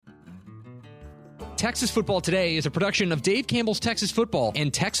Texas Football Today is a production of Dave Campbell's Texas Football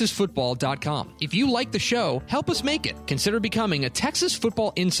and TexasFootball.com. If you like the show, help us make it. Consider becoming a Texas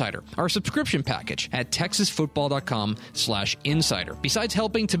Football Insider, our subscription package at TexasFootball.com/insider. Besides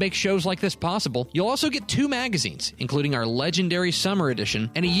helping to make shows like this possible, you'll also get 2 magazines, including our legendary summer edition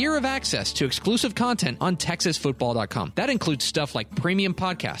and a year of access to exclusive content on TexasFootball.com. That includes stuff like premium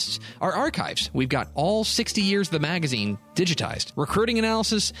podcasts, our archives. We've got all 60 years of the magazine digitized, recruiting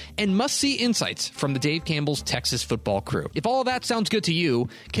analysis, and must-see insights from the Dave Campbell's Texas Football crew. If all of that sounds good to you,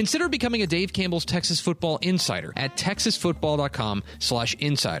 consider becoming a Dave Campbell's Texas Football Insider at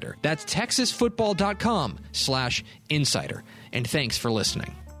TexasFootball.com/insider. That's TexasFootball.com/insider. And thanks for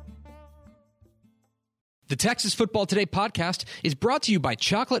listening. The Texas Football Today podcast is brought to you by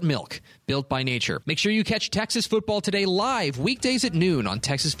Chocolate Milk, built by nature. Make sure you catch Texas Football Today live weekdays at noon on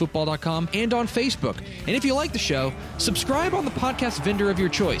TexasFootball.com and on Facebook. And if you like the show, subscribe on the podcast vendor of your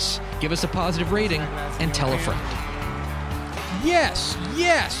choice. Give us a positive rating and tell a friend. Yes,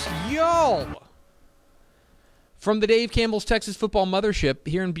 yo! From the Dave Campbell's Texas Football Mothership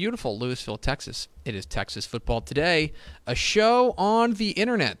here in beautiful Lewisville, Texas, it is Texas Football Today, a show on the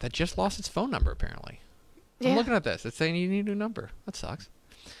internet that just lost its phone number, apparently. Yeah. I'm looking at this. It's saying you need a new number. That sucks.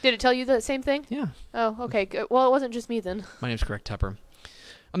 Did it tell you the same thing? Yeah. Oh, okay. Well, it wasn't just me then. My name's Greg Tepper.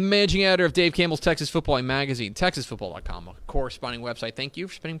 I'm the managing editor of Dave Campbell's Texas Football magazine, TexasFootball.com, a corresponding website. Thank you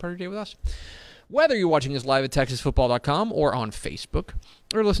for spending part of your day with us. Whether you're watching us live at TexasFootball.com or on Facebook,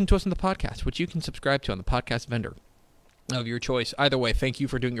 or listen to us on the podcast, which you can subscribe to on the podcast vendor of your choice. Either way, thank you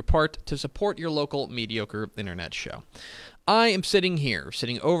for doing your part to support your local mediocre internet show. I am sitting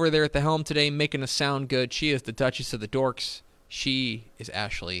over there at the helm today, making us sound good. She is the Duchess of the Dorks. She is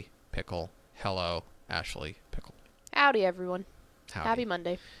Ashley Pickle. Hello, Ashley Pickle. Howdy, everyone. Howdy. Happy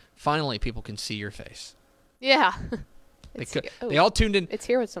Monday. Finally, people can see your face. Yeah. They all tuned in. It's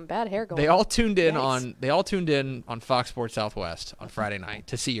here with some bad hair going. They all tuned in on Fox Sports Southwest on Friday night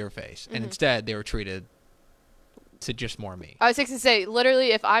to see your face, and instead they were treated to just more me. I was going to say,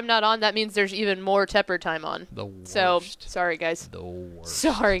 literally, if I'm not on, that means there's even more Tepper time on. The worst. So, sorry, guys. The worst.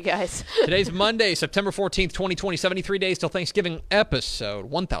 Sorry, guys. Today's Monday, September 14th, 2020, 73 days till Thanksgiving, episode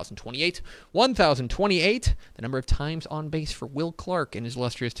 1028. 1028, the number of times on base for Will Clark in his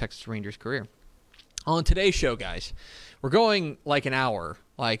illustrious Texas Rangers career. On today's show, guys, we're going like an hour,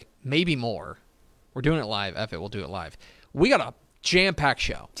 like maybe more. We're doing it live. F it, we'll do it live. We got a jam-packed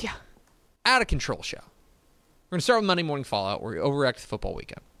show. Yeah. Out of control show. We're going to start with Monday Morning Fallout. We're overreact to the football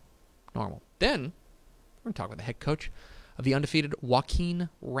weekend. Normal. Then, we're going to talk with the head coach of the undefeated Joaquin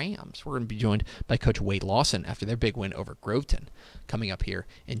Rams. We're going to be joined by Coach Wade Lawson after their big win over Groveton coming up here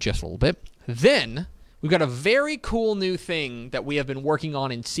in just a little bit. Then, we've got a very cool new thing that we have been working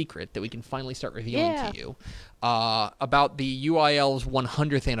on in secret that we can finally start revealing to you about the UIL's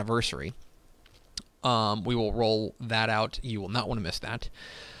 100th anniversary. We will roll that out. You will not want to miss that.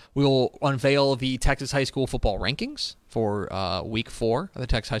 We will unveil the Texas high school football rankings for week 4 of the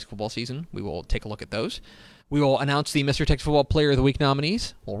Texas high school football season. We will take a look at those. We will announce the Mr. Texas Football Player of the Week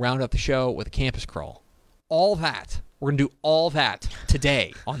nominees. We'll round up the show with a campus crawl. All that. We're going to do all that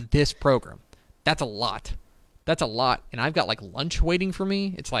today on this program. That's a lot. That's a lot. And I've got like lunch waiting for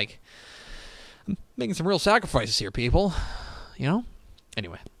me. It's like I'm making some real sacrifices here, people. You know?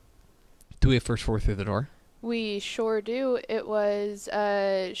 Anyway. Do we have first 4 through the door? We sure do. It was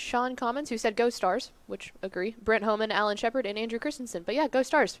Sean Commons who said go Stars, which agree. Brent Homan, Alan Shepard, and Andrew Christensen. But yeah, go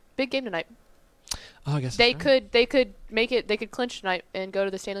Stars. Big game tonight. Oh, I guess they could make it. They could clinch tonight and go to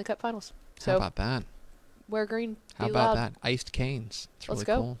the Stanley Cup Finals. So how about that? Wear green. How about that? Iced canes. It's Let's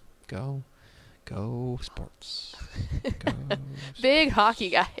really go. Cool. Go sports. Go Big hockey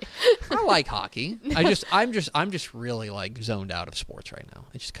guy. I like hockey. I'm just really like zoned out of sports right now.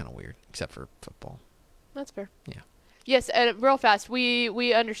 It's just kind of weird, except for football. That's fair. Yeah. Yes, real fast.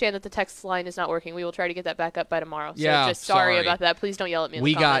 We understand that the text line is not working. We will try to get that back up by tomorrow. So yeah, just sorry about that. Please don't yell at me in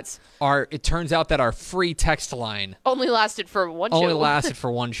the comments. It turns out that our free text line only lasted for one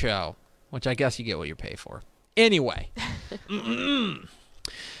show, which I guess you get what you pay for. Anyway.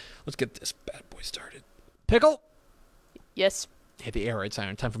 Let's get this bad boy started. Pickle? Yes. Hit the air raid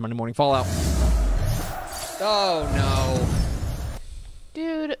siren. Time for Monday Morning Fallout. Oh, no.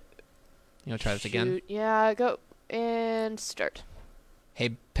 Dude. You want to try this again? Yeah, go and start.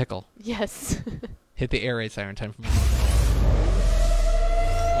 Hey, Pickle. Yes. Hit the air raid siren. Time for Monday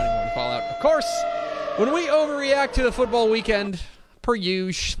Morning Fallout. Of course, when we overreact to the football weekend, per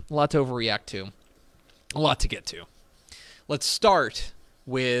usual, a lot to overreact to. A lot to get to. Let's start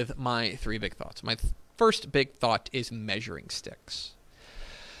with my 3 big thoughts. My first big thought is measuring sticks.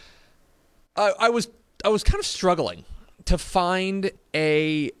 I was kind of struggling to find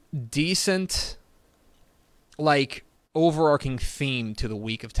a decent like overarching theme to the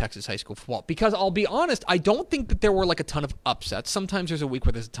week of Texas high school football, because I'll be honest, I don't think that there were like a ton of upsets. Sometimes there's a week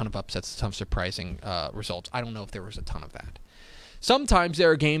where there's a ton of upsets, some surprising results. I don't know if there was a ton of that. Sometimes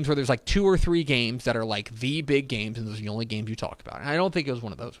there are games where there's like 2 or 3 games that are like the big games, and those are the only games you talk about. And I don't think it was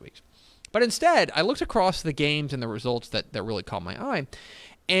one of those weeks. But instead, I looked across the games and the results that really caught my eye.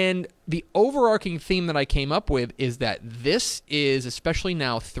 And the overarching theme that I came up with is that this is, especially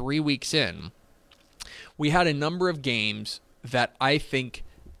now 3 weeks in, we had a number of games that I think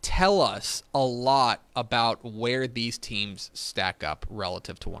tell us a lot about where these teams stack up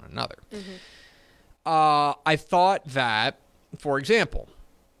relative to one another. I thought that, for example,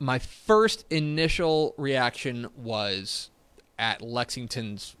 my first initial reaction was at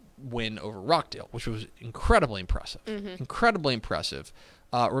Lexington's win over Rockdale, which was incredibly impressive. Incredibly impressive.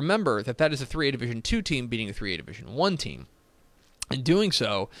 Remember that is a 3A Division II team beating a 3A Division I team, and doing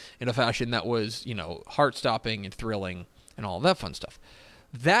so in a fashion that was, heart-stopping and thrilling and all that fun stuff.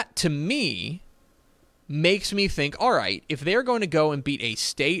 That, to me, makes me think, all right, if they're going to go and beat a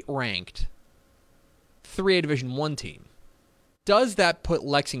state-ranked 3A Division I team, does that put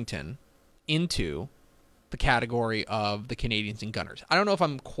Lexington into the category of the Canadians and Gunners? I don't know if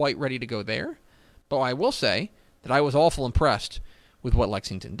I'm quite ready to go there, but I will say that I was awful impressed with what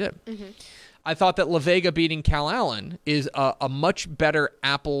Lexington did. I thought that La Vega beating Cal Allen is a much better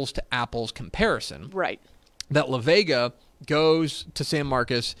apples-to-apples comparison. Right. That La Vega goes to San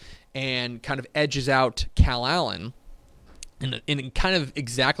Marcos and kind of edges out Cal Allen in kind of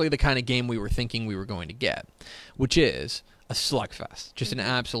exactly the kind of game we were thinking we were going to get, which is a slugfest, just an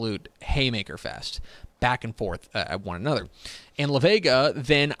absolute haymaker fest, back and forth at one another. And La Vega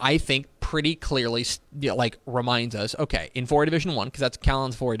then, I think, pretty clearly reminds us, okay, in 4A Division I, because that's Cal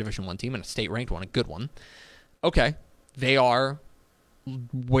Allen's 4A Division I team and a state-ranked one, a good one, okay, they are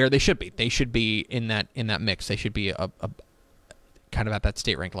where they should be. They should be in that mix. They should be a kind of at that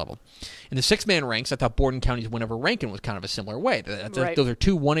state-ranked level. In the 6-man ranks, I thought Borden County's win over Rankin was kind of a similar way. Right. Those are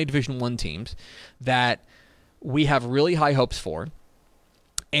 2 1A Division I teams that we have really high hopes for,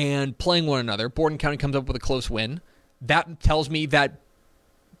 and playing one another. Borden County comes up with a close win. That tells me that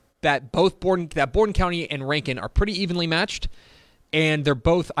Borden County and Rankin are pretty evenly matched, and they're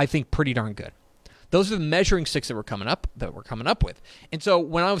both, I think, pretty darn good. Those are the measuring sticks that we're coming up with. And so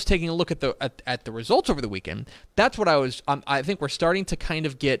when I was taking a look at the results over the weekend, that's what I think we're starting to kind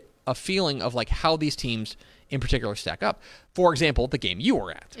of get a feeling of like how these teams in particular stack up. For example, the game you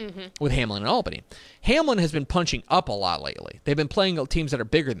were at with Hamlin and Albany. Hamlin has been punching up a lot lately. They've been playing teams that are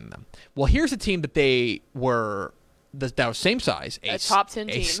bigger than them. Well, here's a team that they were that was same size, a top 10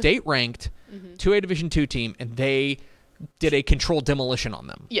 team, a state-ranked 2A Division II team, and they did a controlled demolition on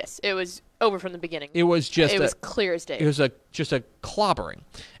them. Yes, it was over from the beginning. It was clear as day. It was just a clobbering.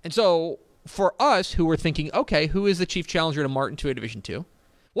 And so for us who were thinking, okay, who is the chief challenger to Martin 2A Division II?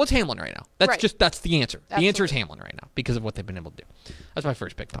 Well, it's Hamlin right now. That's the answer. Absolutely. The answer is Hamlin right now because of what they've been able to do. That's my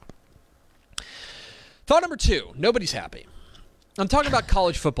first big thought. Thought number 2, nobody's happy. I'm talking about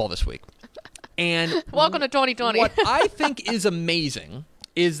college football this week. And welcome to 2020. What I think is amazing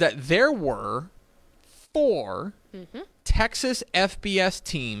is that there were 4 Texas FBS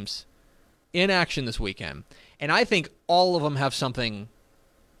teams in action this weekend, and I think all of them have something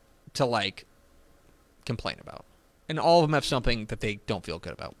to complain about, and all of them have something that they don't feel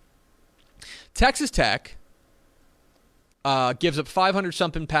good about. Texas Tech gives up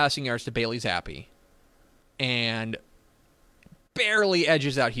 500-something passing yards to Bailey Zappi, and barely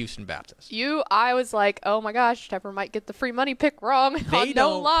edges out Houston Baptist. I was like, oh my gosh, Tepper might get the free money pick wrong on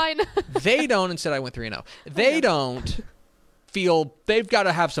no line. They don't. Instead, I went 3-0. They don't feel they've got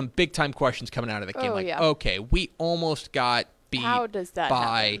to have some big time questions coming out of the game. Okay, we almost got beat. How does that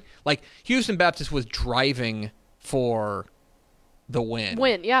happen? Houston Baptist was driving for the win.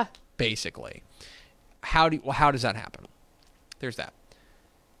 Yeah. Basically, how does that happen? There's that.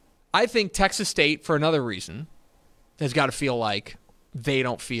 I think Texas State, for another reason, has got to feel like they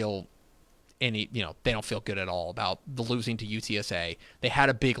don't feel they don't feel good at all about the losing to UTSA. They had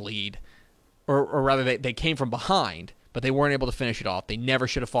a big lead, or rather they came from behind, but they weren't able to finish it off. They never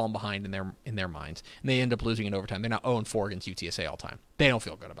should have fallen behind in their minds, and they end up losing in overtime. They're now 0-4 against UTSA all time. They don't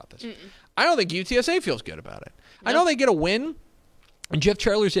feel good about this. I don't think UTSA feels good about it. Nope. I know they get a win in Jeff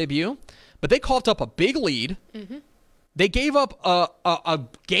Charler's debut, but they coughed up a big lead. They gave up a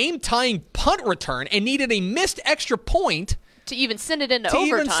game-tying punt return and needed a missed extra point to even send it into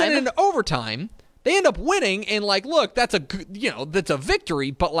overtime. They end up winning, and look, that's a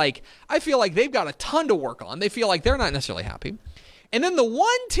victory. But I feel like they've got a ton to work on. They feel like they're not necessarily happy. And then the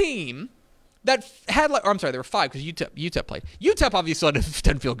one team that had like, or I'm sorry, there were 5 because UTEP played. UTEP obviously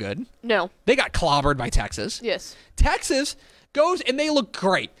doesn't feel good. No. They got clobbered by Texas. Yes. Texas goes and they look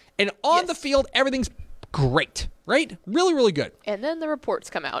great. And on the field, everything's great, right? Really, really good. And then the reports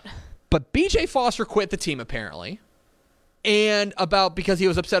come out. But B.J. Foster quit the team apparently, and because he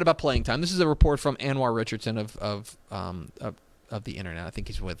was upset about playing time. This is a report from Anwar Richardson of the internet. I think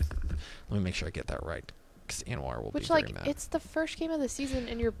he's with. Let me make sure I get that right, because Anwar will be very mad. It's the first game of the season,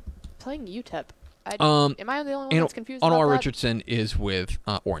 and you're playing UTEP. Am I the only one that's confused about Anwar that? Richardson is with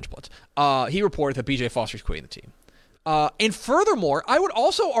Orange Bloods. He reported that B.J. Foster's quitting the team. And furthermore, I would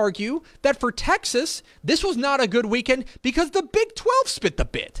also argue that for Texas, this was not a good weekend because the Big 12 spit the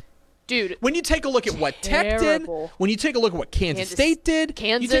bit. Dude. When you take a look at what Tech did, when you take a look at what Kansas State did,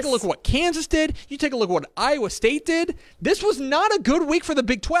 you take a look at what Kansas did, you take a look at what Iowa State did, this was not a good week for the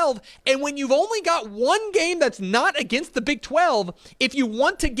Big 12. And when you've only got one game that's not against the Big 12, if you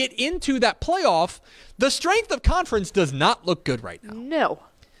want to get into that playoff, the strength of conference does not look good right now. No.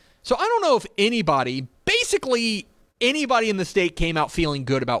 So I don't know if basically anybody in the state came out feeling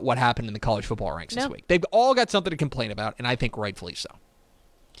good about what happened in the college football ranks this week. They've all got something to complain about, and I think rightfully so.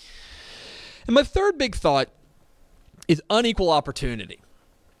 And my third big thought is unequal opportunity.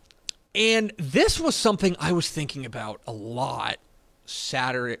 And this was something I was thinking about a lot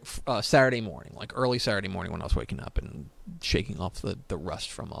Saturday morning, like early Saturday morning when I was waking up and shaking off the rust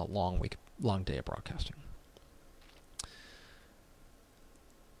from a long day of broadcasting.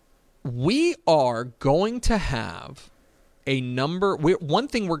 We are going to have a number. One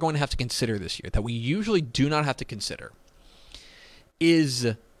thing we're going to have to consider this year that we usually do not have to consider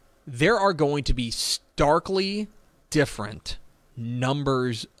is there are going to be starkly different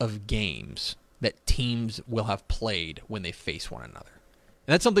numbers of games that teams will have played when they face one another.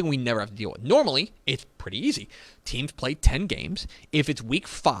 And that's something we never have to deal with. Normally, it's pretty easy. Teams play 10 games. If it's week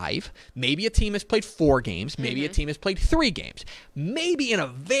 5, maybe a team has played 4 games. Maybe a team has played 3 games. Maybe in a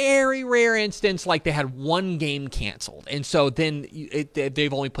very rare instance, like they had 1 game canceled. And so then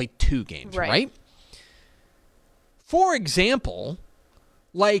they've only played 2 games, right? For example,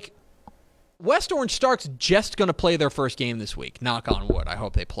 like West Orange Stark's just going to play their first game this week. Knock on wood. I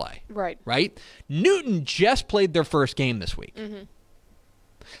hope they play. Right? Newton just played their first game this week.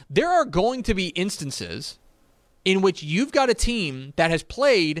 There are going to be instances in which you've got a team that has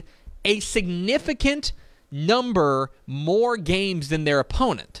played a significant number more games than their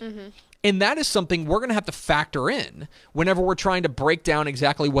opponent. And that is something we're going to have to factor in whenever we're trying to break down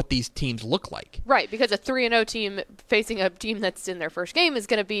exactly what these teams look like. Right, because a 3-0 team facing a team that's in their first game is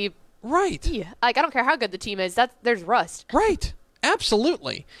going to be... Right. Yeah, like, I don't care how good the team is, there's rust. Right.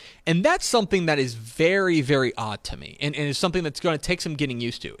 Absolutely. And that's something that is very, very odd to me, and is something that's going to take some getting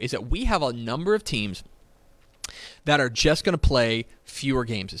used to, is that we have a number of teams that are just going to play fewer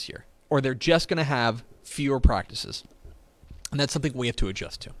games this year, or they're just going to have fewer practices. And that's something we have to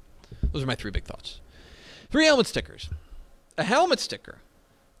adjust to. Those are my 3 big thoughts. 3 helmet stickers. A helmet sticker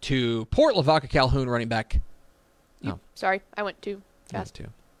to Port Lavaca Calhoun running back. Sorry, I went too fast.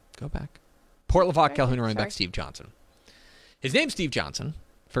 Go back. Port Lavaca Calhoun running back Steve Johnson. His name's Steve Johnson,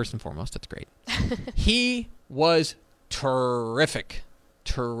 first and foremost. That's great. He was terrific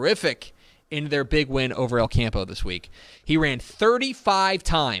in their big win over El Campo this week. He ran 35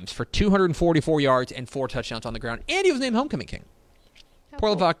 times for 244 yards and 4 touchdowns on the ground, and he was named Homecoming King.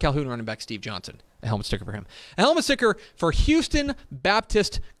 Port Lavaca Calhoun running back Steve Johnson. A helmet sticker for him. A helmet sticker for Houston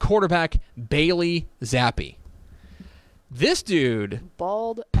Baptist quarterback Bailey Zappi. This dude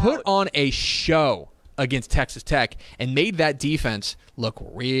put on a show against Texas Tech and made that defense look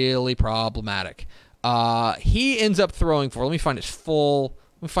really problematic. He ends up throwing for, let me find his full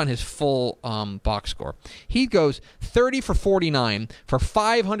box score. He goes 30 for 49 for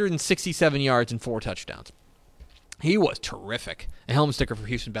 567 yards and 4 touchdowns. He was terrific. A helmet sticker for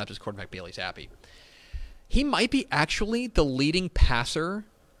Houston Baptist quarterback Bailey Zappi. He might be actually the leading passer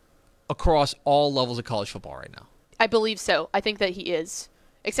across all levels of college football right now. I believe so. I think that he is.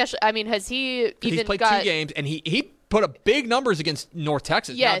 Especially, I mean, has he even he's played 2 games, and he put up big numbers against North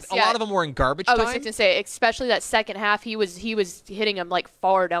Texas. Yes, now, a lot of them were in garbage time. I was going to say, especially that second half, he was hitting them like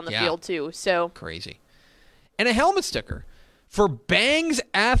far down the field too. So crazy. And a helmet sticker for Bangs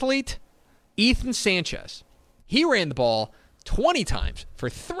athlete Ethan Sanchez. He ran the ball 20 times for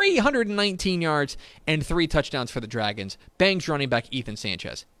 319 yards and 3 touchdowns for the Dragons. Bangs running back Ethan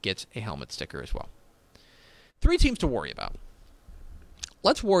Sanchez gets a helmet sticker as well. 3 teams to worry about.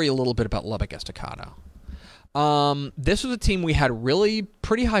 Let's worry a little bit about Lubbock Estacado. This was a team we had really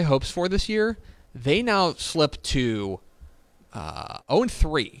pretty high hopes for this year. They now slip to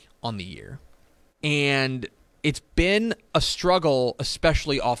 0-3 on the year. And it's been a struggle,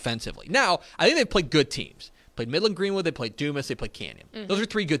 especially offensively. Now, I think they've played good teams. Played Midland Greenwood, they played Dumas, they played Canyon. Those are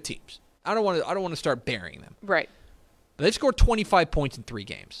 3 good teams. I don't want to start burying them. Right. But they've scored 25 points in 3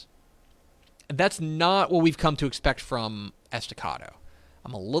 games. And that's not what we've come to expect from Estacado.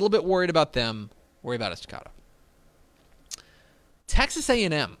 I'm a little bit worried about them, worried about Estacado. Texas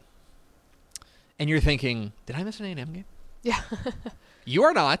A&M. And you're thinking, did I miss an A&M game? Yeah. You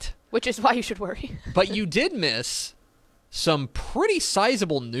are not. Which is why you should worry. But you did miss some pretty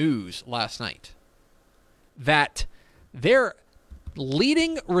sizable news last night that their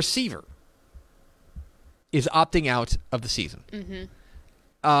leading receiver is opting out of the season.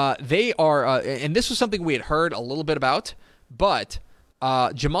 They are, and this was something we had heard a little bit about, but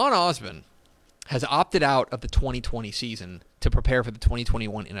Jamon Osmond has opted out of the 2020 season to prepare for the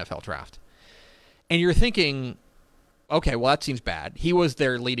 2021 NFL Draft. And you're thinking, okay, well, that seems bad. He was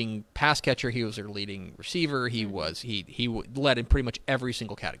their leading pass catcher. He was their leading receiver. He led in pretty much every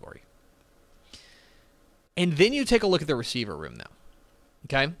single category. And then you take a look at the receiver room now.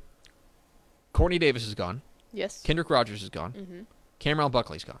 Okay? Courtney Davis is gone. Yes. Kendrick Rogers is gone. Cameron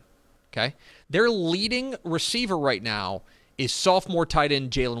Buckley's gone. Okay? Their leading receiver right now is sophomore tight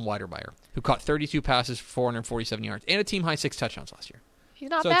end Jalen Weidermeyer, who caught 32 passes for 447 yards and a team-high 6 touchdowns last year. He's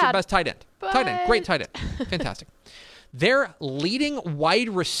not so bad. it's your best tight end. But... Tight end. Great tight end. Fantastic. Their leading wide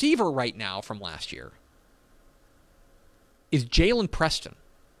receiver right now from last year is Jalen Preston,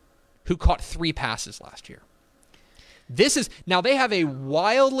 who caught 3 passes last year. Now they have a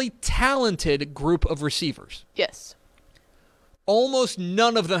wildly talented group of receivers. Yes. Almost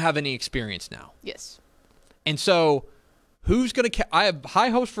none of them have any experience now. Yes. And so who's going to... I have high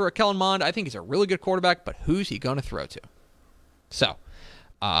hopes for Kellen Mond. I think he's a really good quarterback, but who's he going to throw to? So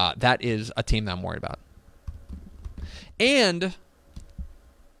that is a team that I'm worried about. And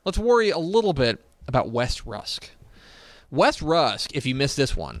let's worry a little bit about West Rusk. West Rusk, if you missed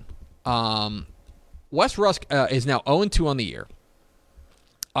this one, West Rusk is now 0-2 on the year.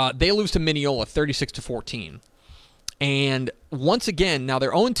 They lose to Mineola 36-14. And once again, now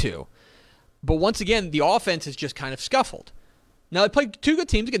they're 0-2. But once again, the offense is just kind of scuffled. Now, they played 2 good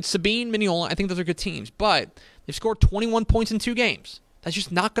teams against Sabine, Mineola. I think those are good teams. But they've scored 21 points in 2 games. That's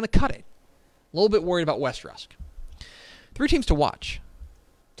just not going to cut it. A little bit worried about West Rusk. 3 teams to watch.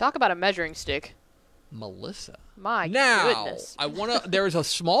 Talk about a measuring stick. Melissa. My Now, goodness. there is a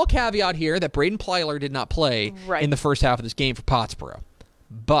small caveat here that Braden Plyler did not play in the first half of this game for Pottsboro.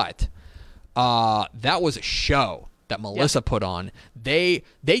 But that was a show that Melissa put on. They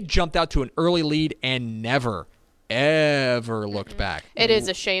jumped out to an early lead and never, ever looked back. It is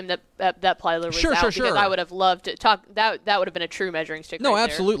a shame that Plyler was out because I would have loved to talk. That would have been a true measuring stick. No, right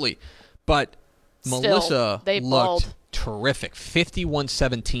absolutely. There. But Still, Melissa they looked balled. terrific.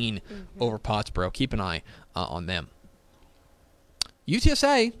 51-17 over Pottsboro. Keep an eye on them.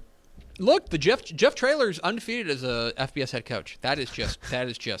 UTSA. Look, the Jeff Traylor's undefeated as a FBS head coach. That is just that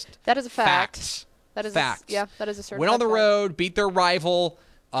is a fact. Facts. That is facts. That is a certain. Went on the road, beat their rival.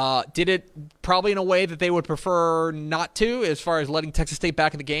 Did it probably in a way that they would prefer not to, as far as letting Texas State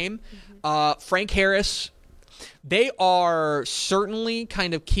back in the game. Frank Harris. They are certainly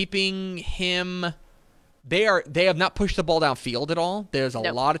kind of keeping him. They have not pushed the ball downfield at all. There's a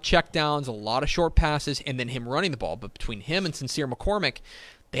lot of checkdowns, a lot of short passes, and then him running the ball. But between him and Sincere McCormick,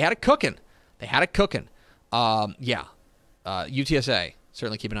 they had it cooking. UTSA,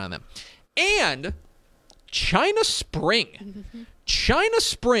 certainly keep an eye on them. And China Spring. China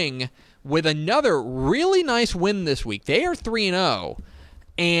Spring with another really nice win this week. They are 3-0.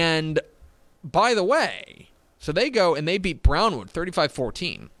 And by the way, so they go and they beat Brownwood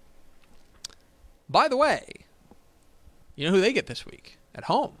 35-14. By the way, you know who they get this week at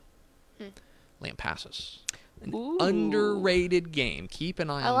home? Lampasas. An underrated game. Keep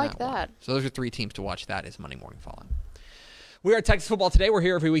an eye on that. I like that. One. So those are 3 teams to watch. That is Monday Morning Fallout. We are at Texas Football Today. We're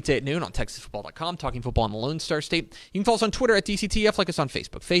here every weekday at noon on TexasFootball.com, talking football in the Lone Star State. You can follow us on Twitter at DCTF, like us on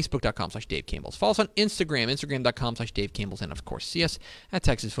Facebook, Facebook.com/Dave Campbell's. Follow us on Instagram, Instagram.com/Dave Campbell's, and of course, see us at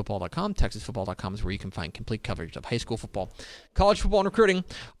TexasFootball.com. TexasFootball.com is where you can find complete coverage of high school football, college football, and recruiting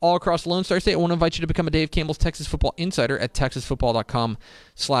all across the Lone Star State. I want to invite you to become a Dave Campbell's Texas Football Insider at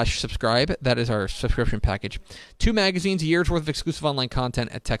TexasFootball.com/subscribe. That is our subscription package. 2 magazines, a year's worth of exclusive online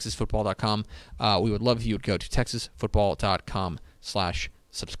content at TexasFootball.com. We would love if you would go to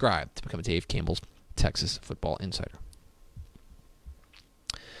TexasFootball.com/subscribe to become a Dave Campbell's Texas Football Insider.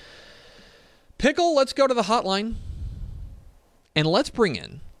 Pickle, let's go to the hotline. And let's bring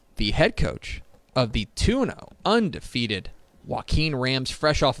in the head coach of the 2-0 undefeated Joaquin Rams,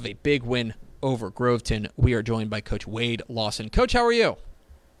 fresh off of a big win over Groveton. We are joined by Coach Wade Lawson. Coach, how are you?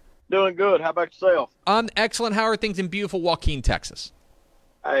 Doing good. How about yourself? I'm excellent. How are things in beautiful Joaquin, Texas?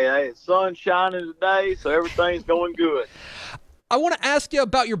 Hey, sun's shining today, so everything's going good. I want to ask you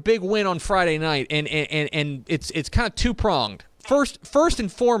about your big win on Friday night, and it's kind of two-pronged. First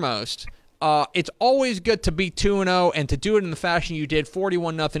and foremost, it's always good to be 2-0 and to do it in the fashion you did,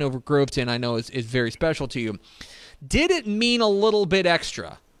 41-0 over Groveton, I know is very special to you. Did it mean a little bit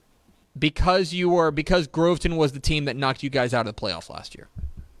extra because Groveton was the team that knocked you guys out of the playoffs last year?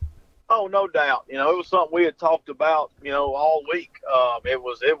 Oh, no doubt. It was something we had talked about, all week. It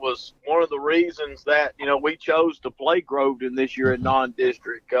was one of the reasons that, we chose to play Groveton this year in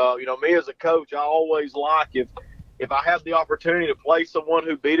non-district. Me as a coach, I always like if I have the opportunity to play someone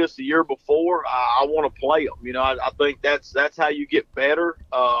who beat us the year before, I want to play them. I think that's how you get better.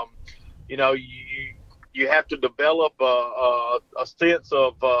 You have to develop a sense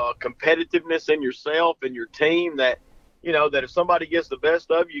of competitiveness in yourself and your team that if somebody gets the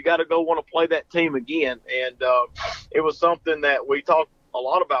best of you, you got to go want to play that team again. And it was something that we talked a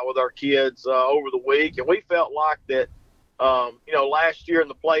lot about with our kids over the week. And we felt like that, last year in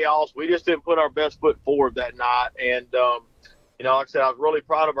the playoffs, we just didn't put our best foot forward that night. And, like I said, I was really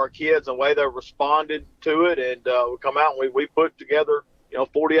proud of our kids and the way they responded to it. And we come out and we put together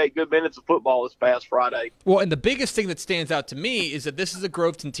 48 good minutes of football this past Friday. Well, and the biggest thing that stands out to me is that this is a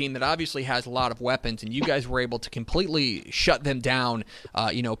Groveton team that obviously has a lot of weapons, and you guys were able to completely shut them down,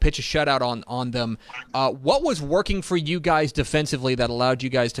 pitch a shutout on them. What was working for you guys defensively that allowed you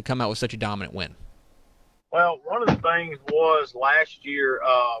guys to come out with such a dominant win? Well, one of the things was last year,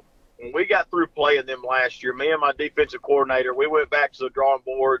 when we got through playing them last year, me and my defensive coordinator, we went back to the drawing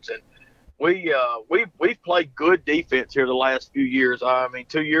boards, and we've played good defense here the last few years.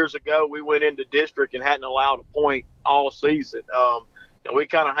 2 years ago we went into district and hadn't allowed a point all season. We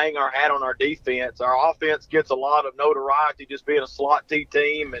kind of hang our hat on our defense. Our offense gets a lot of notoriety just being a slot T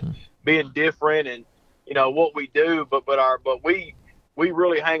team and being different and what we do. But we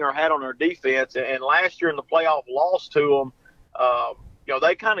really hang our hat on our defense. And last year in the playoff loss to them,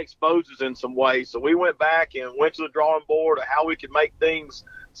 they kind of exposed us in some ways. So we went back and went to the drawing board of how we could make things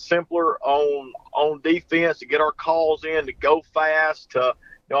simpler on defense, to get our calls in, to go fast, to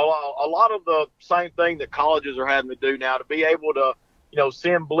a lot of the same thing that colleges are having to do now, to be able to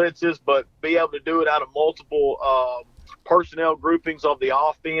send blitzes, but be able to do it out of multiple personnel groupings of the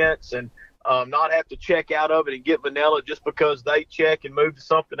offense, and not have to check out of it and get vanilla just because they check and move to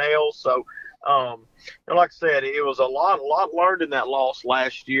something else. So like I said, it was a lot learned in that loss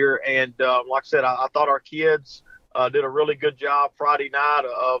last year, and like I said, I thought our kids did a really good job Friday night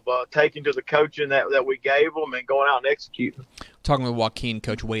of taking to the coaching that we gave them and going out and executing. Talking with Joaquin,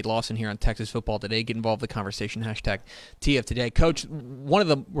 Coach Wade Lawson here on Texas Football Today. Get involved in the conversation, #TF Today. Coach, one of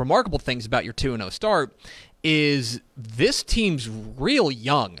the remarkable things about your 2-0 start is this team's real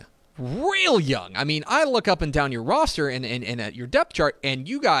young. Real young. I mean, I look up and down your roster and at your depth chart, and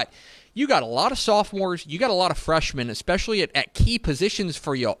you got a lot of sophomores. You got a lot of freshmen, especially at key positions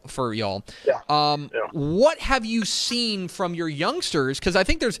for y'all. Yeah. What have you seen from your youngsters? Because I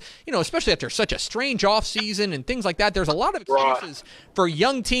think there's, especially after such a strange offseason and things like that, there's a lot of excuses for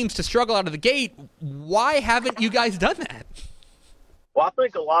young teams to struggle out of the gate. Why haven't you guys done that? Well, I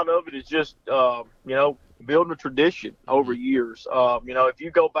think a lot of it is just, building a tradition over years. If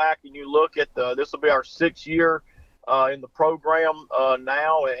you go back and you look at this will be our 6th year in the program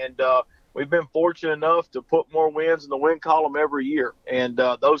now, and we've been fortunate enough to put more wins in the win column every year. And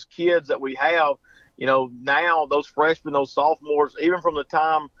those kids that we have, now those freshmen, those sophomores, even from the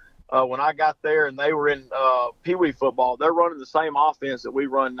time when I got there and they were in Pee Wee football, they're running the same offense that we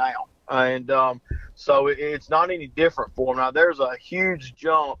run now. And so it's not any different for them. Now, there's a huge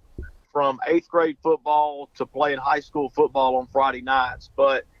jump from 8th grade football to playing high school football on Friday nights.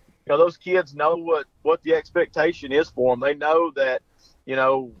 But those kids know what the expectation is for them. They know that,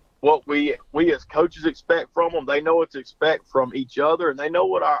 what we as coaches expect from them. They know what to expect from each other, and they know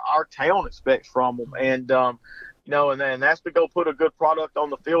what our town expects from them. And, and then that's to go put a good product on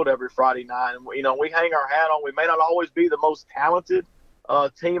the field every Friday night. And, we hang our hat on. We may not always be the most talented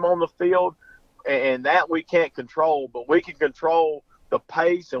team on the field, and that we can't control, but we can control the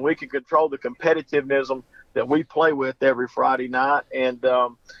pace and we can control the competitiveness that we play with every Friday night. And,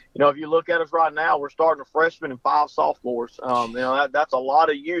 if you look at us right now, we're starting a freshman and 5 sophomores. That's a lot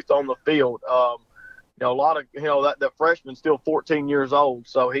of youth on the field. A lot of, that freshman's still 14 years old.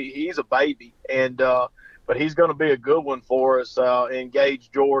 So he's a baby. And, but he's going to be a good one for us.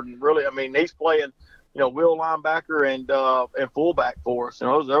 Gage Jordan, really, he's playing, wheel linebacker and fullback for us.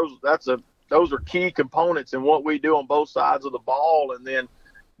 Those are key components in what we do on both sides of the ball. And then,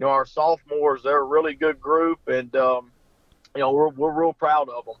 our sophomores, they're a really good group. And, we're real proud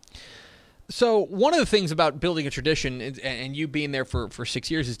of them. So one of the things about building a tradition and you being there for 6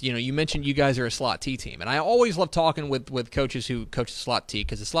 years is, you mentioned you guys are a slot T team. And I always love talking with coaches who coach the slot T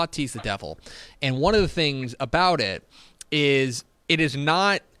because the slot T is the devil. And one of the things about it is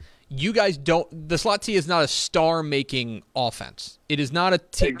not – you guys don't – the slot T is not a star-making offense. It is not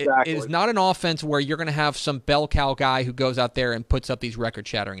Exactly. It is not an offense where you're going to have some bell cow guy who goes out there and puts up these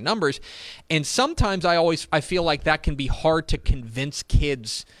record-shattering numbers. And sometimes I feel like that can be hard to convince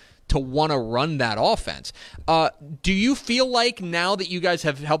kids – to want to run that offense. Do you feel like now that you guys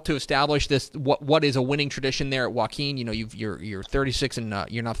have helped to establish this, what is a winning tradition there at Joaquin? You're 36 and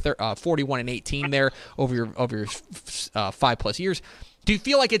you're now 41 and 18 there over your 5+ years. Do you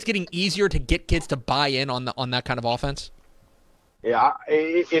feel like it's getting easier to get kids to buy in on that kind of offense? Yeah,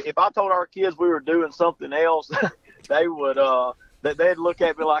 if I told our kids we were doing something else, they would they'd look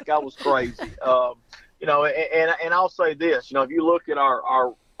at me like I was crazy. And I'll say this, if you look at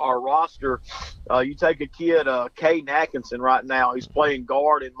our roster, you take a kid, Caden Atkinson right now, he's playing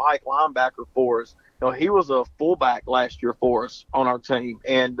guard and Mike linebacker for us. He was a fullback last year for us on our team.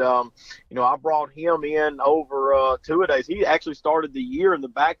 And, I brought him in over 2 days. He actually started the year in the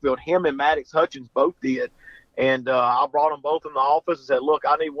backfield. Him and Maddox Hutchins both did. And I brought them both in the office and said, look,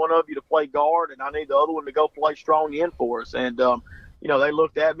 I need one of you to play guard and I need the other one to go play strong end for us. And, they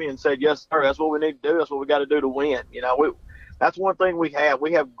looked at me and said, yes, sir, that's what we need to do. That's what we got to do to win. That's one thing we have.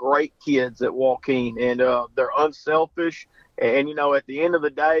 We have great kids at Joaquin, and they're unselfish. And, at the end of the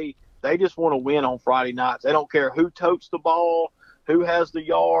day, they just want to win on Friday nights. They don't care who totes the ball, who has the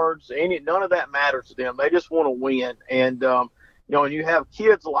yards. None of that matters to them. They just want to win. And, when you have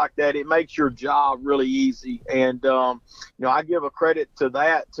kids like that, it makes your job really easy. And, I give a credit to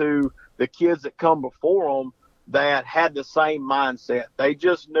that to the kids that come before them that had the same mindset. They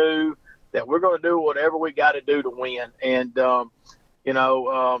just knew that we're going to do whatever we got to do to win. And, of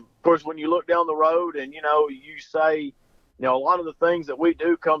course, when you look down the road and, you say, a lot of the things that we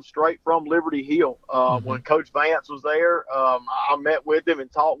do come straight from Liberty Hill. When Coach Vance was there, I met with him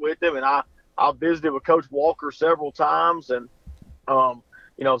and talked with him, and I visited with Coach Walker several times. And,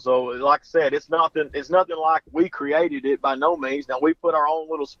 so like I said, it's nothing like we created it by no means. Now, we put our own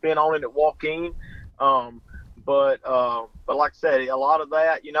little spin on it at Joaquin. But like I said, a lot of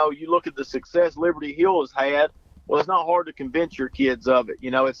that, you look at the success Liberty Hill has had. Well, it's not hard to convince your kids of it.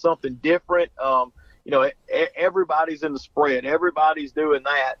 It's something different. Everybody's in the spread. Everybody's doing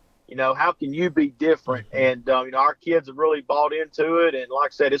that. How can you be different? And, our kids have really bought into it. And like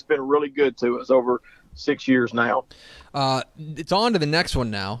I said, it's been really good to us over 6 years now. It's on to the next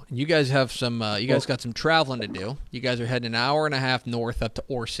one now. You guys have some. You guys got some traveling to do. You guys are heading an hour and a half north up to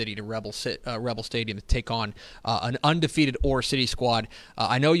Ore City to Rebel Stadium to take on an undefeated Ore City squad.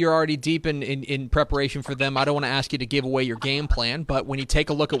 I know you're already deep in preparation for them. I don't want to ask you to give away your game plan, but when you take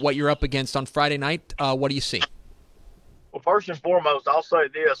a look at what you're up against on Friday night, what do you see? Well, first and foremost, I'll say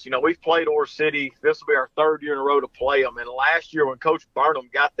this. We've played Ore City. This will be our 3rd year in a row to play them. And last year when Coach Burnham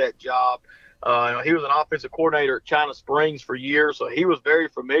got that job, he was an offensive coordinator at China Springs for years, so he was very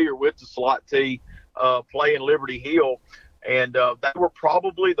familiar with the slot T playing Liberty Hill. And they were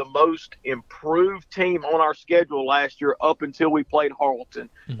probably the most improved team on our schedule last year up until we played Harleton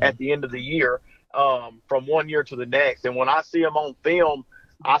at the end of the year, from one year to the next. And when I see them on film,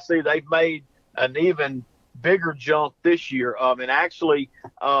 I see they've made an even bigger jump this year. And actually,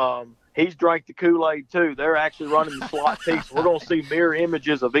 he's drank the Kool-Aid too. They're actually running the slot T, so we're going to see mirror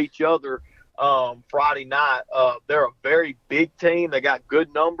images of each other Friday night. They're a very big team. They got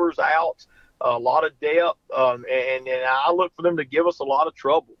good numbers out, a lot of depth, and I look for them to give us a lot of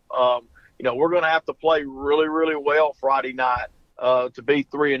trouble. We're going to have to play really, really well Friday night to be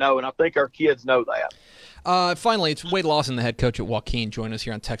 3-0, and I think our kids know that. Finally, it's Wade Lawson, the head coach at Joaquin, joining us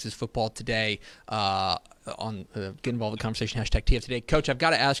here on Texas Football Today. Get involved in the conversation, #TF Today. Coach, I've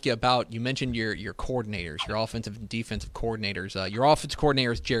got to ask you about, you mentioned your coordinators, your offensive and defensive coordinators. Your offensive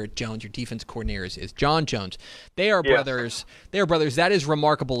coordinator is Jared Jones. Your defensive coordinator is John Jones. They are brothers. They are brothers. That is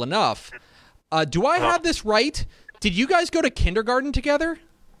remarkable enough. Do I have this right? Did you guys go to kindergarten together?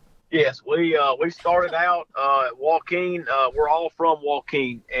 Yes, we started out at Joaquin. We're all from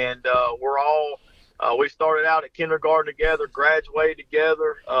Joaquin, and we started out at kindergarten together, graduated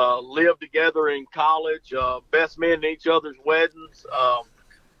together, lived together in college, best men in each other's weddings.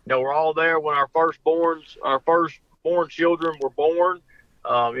 We're all there when our firstborn children were born.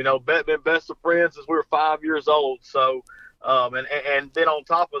 Been best of friends since we were 5 years old. So, and then on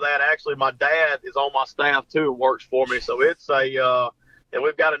top of that, actually, my dad is on my staff too and works for me. So it's and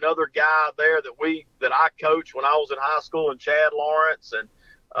we've got another guy there that I coached when I was in high school, and Chad Lawrence, and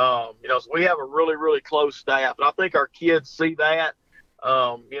So we have a really, really close staff. And I think our kids see that,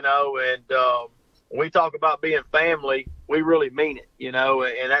 and when we talk about being family, we really mean it,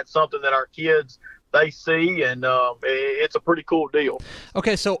 and that's something that our kids, they see, and it's a pretty cool deal.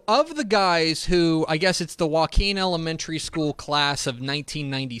 Okay, so of the guys who, I guess it's the Joaquin Elementary School class of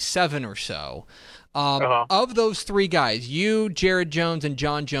 1997 or so, of those three guys, you, Jared Jones, and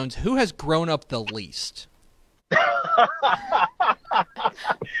John Jones, who has grown up the least?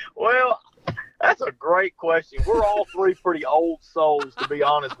 Well, that's a great question. We're all three pretty old souls, to be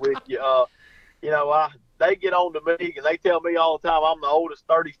honest with you. They get on to me and they tell me all the time I'm the oldest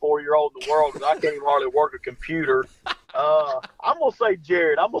 34-year-old in the world because I can't even hardly work a computer. I'm going to say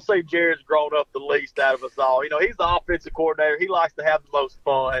Jared. I'm going to say Jared's grown up the least out of us all. He's the offensive coordinator. He likes to have the most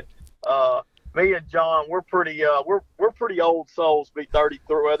fun. Me and John, we're pretty old souls to be 33.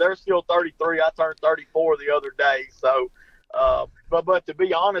 Well, they're still 33. I turned 34 the other day. So, but to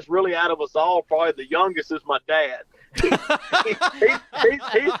be honest, really out of us all, probably the youngest is my dad. He's probably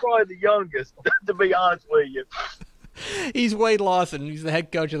the youngest, to be honest with you. He's Wade Lawson. He's the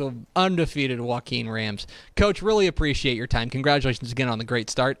head coach of the undefeated Joaquin Rams. Coach, really appreciate your time. Congratulations again on the great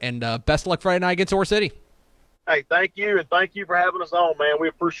start, and best of luck Friday night against Ore City. Hey, thank you, and thank you for having us on, man. We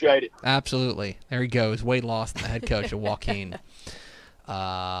appreciate it. Absolutely. There he goes, Wade Lawson, the head coach of Joaquin.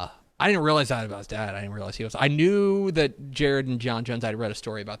 I didn't realize that about his dad. I didn't realize he was. I knew that Jared and John Jones, I'd read a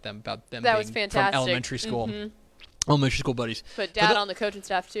story about them that being was fantastic. From elementary school. Mm-hmm. Elementary school buddies. But dad on the coaching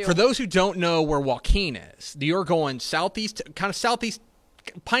staff, too. For those who don't know where Joaquin is, you're going southeast, kind of southeast,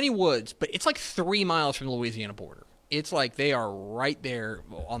 Piney Woods, but it's like 3 miles from the Louisiana border. It's like they are right there.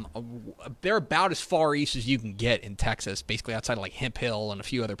 They're about as far east as you can get in Texas, basically outside of like Hemp Hill and a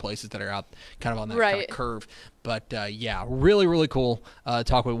few other places that are out kind of on that kind of curve. But, really, really cool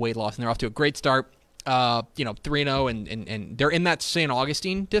talk with Wade Lawson. They're off to a great start. 3-0, and they're in that St.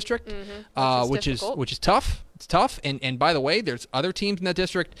 Augustine district, which is tough. It's tough, and by the way, there's other teams in that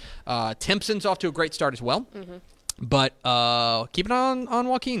district. Timpson's off to a great start as well, but keep an eye on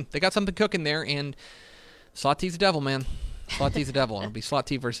Joaquin. They got something cooking there, and Slot T's the devil, man. Slot T's the devil. It'll be Slot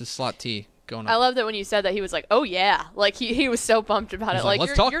T versus Slot T going on. I love that when you said that, he was like, "Oh yeah," like he was so pumped about it. Like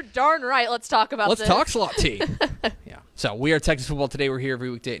you're darn right. Let's talk about this. Let's talk Slot T. Yeah. So we are Texas Football Today. We're here every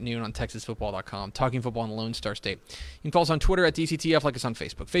weekday at noon on TexasFootball.com, talking football in the Lone Star State. You can follow us on Twitter at DCTF, like us on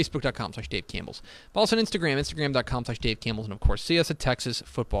Facebook, Facebook.com/Dave Campbell's. Follow us on Instagram, Instagram.com/Dave Campbell's, and of course, see us at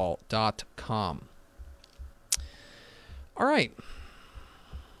TexasFootball.com. All right.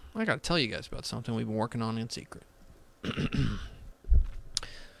 I got to tell you guys about something we've been working on in secret.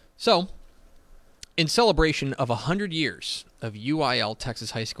 So, in celebration of 100 years of UIL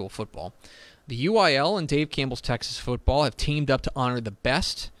Texas high school football, the UIL and Dave Campbell's Texas Football have teamed up to honor the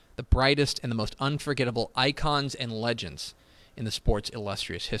best, the brightest, and the most unforgettable icons and legends in the sport's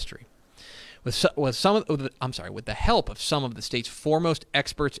illustrious history. With the help of some of the state's foremost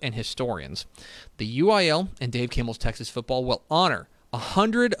experts and historians, the UIL and Dave Campbell's Texas Football will honor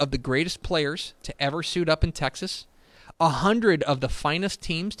 100 of the greatest players to ever suit up in Texas, 100 of the finest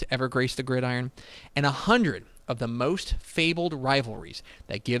teams to ever grace the gridiron, and 100 of the most fabled rivalries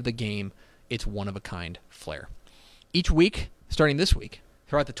that give the game its one-of-a-kind flair. Each week, starting this week,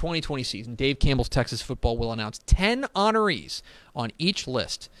 throughout the 2020 season, Dave Campbell's Texas Football will announce 10 honorees on each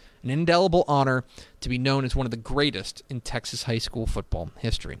list, an indelible honor to be known as one of the greatest in Texas high school football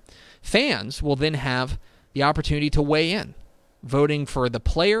history. Fans will then have the opportunity to weigh in, voting for the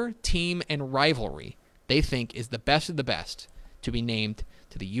player, team, and rivalry they think is the best of the best to be named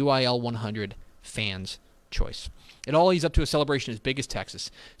to the UIL 100 Fans' Choice. It all leads up to a celebration as big as Texas,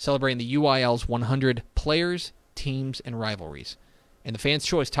 celebrating the UIL's 100 players, teams, and rivalries, and the Fans'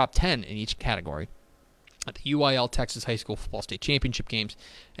 Choice top 10 in each category at the UIL Texas High School Football State Championship games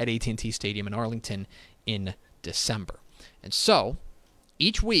at AT&T Stadium in Arlington in December. And so,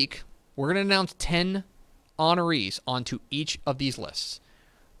 each week, we're going to announce 10 honorees onto each of these lists.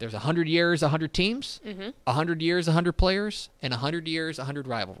 There's 100 years, 100 teams, 100 years, 100 players, and 100 years, 100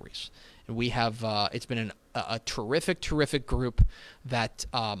 rivalries. And we have, it's been a terrific, terrific group that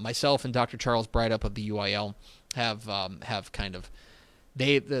myself and Dr. Charles Breidup of the UIL have kind of,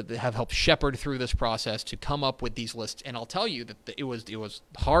 they have helped shepherd through this process to come up with these lists. And I'll tell you that it was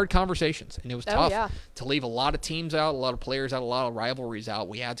hard conversations, and it was tough to leave a lot of teams out, a lot of players out, a lot of rivalries out.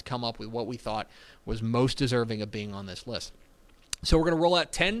 We had to come up with what we thought was most deserving of being on this list. So we're going to roll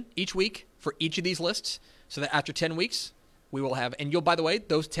out 10 each week for each of these lists, so that after 10 weeks, we will have, and you'll, by the way,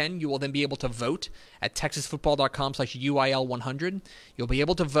 those 10, you will then be able to vote at texasfootball.com/UIL100. You'll be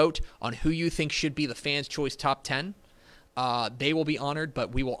able to vote on who you think should be the Fans' Choice top 10. they will be honored,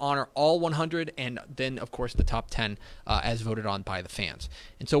 but we will honor all 100 and then, of course, the top 10 as voted on by the fans.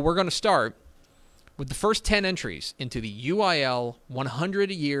 And so we're going to start with the first 10 entries into the UIL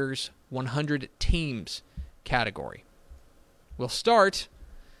 100 Years, 100 Teams category. We'll start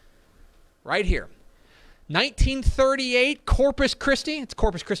right here. 1938, Corpus Christi. It's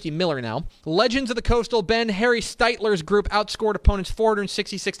Corpus Christi Miller now. Legends of the Coastal Bend, Harry Steitler's group outscored opponents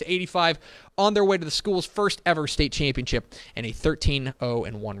 466-85 on their way to the school's first ever state championship and a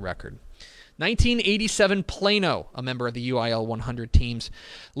 13-0-1 record. 1987, Plano, a member of the UIL 100 teams.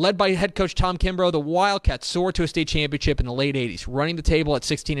 Led by head coach Tom Kimbrough, the Wildcats soared to a state championship in the late 80s, running the table at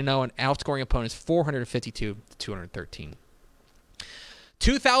 16-0 and outscoring opponents 452-213.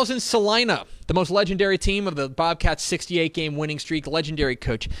 2000, Salina, the most legendary team of the Bobcats' 68-game winning streak. Legendary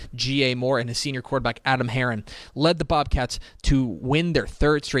coach G.A. Moore and his senior quarterback Adam Herron led the Bobcats to win their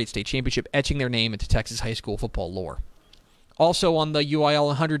third straight state championship, etching their name into Texas high school football lore. Also on the UIL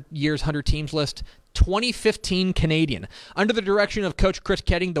 100 Years, 100 Teams list, 2015 Canadian. Under the direction of Coach Chris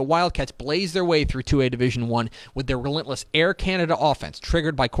Ketting, the Wildcats blazed their way through 2A Division I with their relentless Air Canada offense,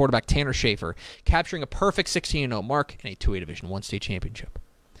 triggered by quarterback Tanner Schaefer, capturing a perfect 16-0 mark in a 2A Division I state championship.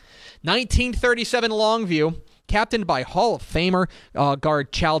 1937 Longview, captained by Hall of Famer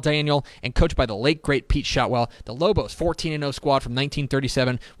guard Chal Daniel and coached by the late great Pete Shotwell, the Lobos 14-0 squad from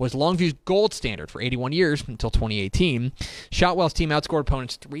 1937 was Longview's gold standard for 81 years until 2018. Shotwell's team outscored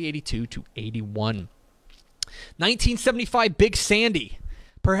opponents 382-81. 1975 Big Sandy.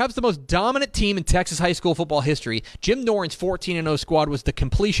 Perhaps the most dominant team in Texas high school football history, Jim Noren's 14-0 squad was the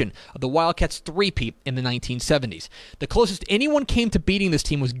completion of the Wildcats' three-peat in the 1970s. The closest anyone came to beating this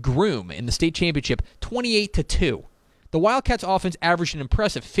team was Groom in the state championship, 28-2. The Wildcats' offense averaged an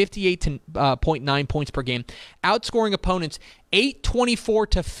impressive 58.9 points per game, outscoring opponents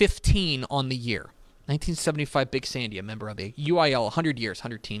 824-15 on the year. 1975 Big Sandy, a member of the UIL 100 Years,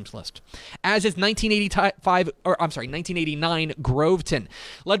 100 Teams list. As is 1989 Groveton.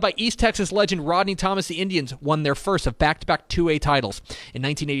 Led by East Texas legend Rodney Thomas, the Indians won their first of back-to-back 2A titles in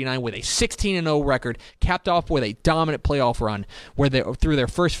 1989 with a 16-0 record, capped off with a dominant playoff run where through their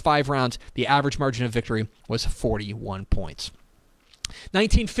first 5 rounds, the average margin of victory was 41 points.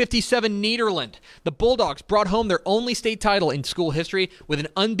 1957 Nederland. The Bulldogs brought home their only state title in school history with an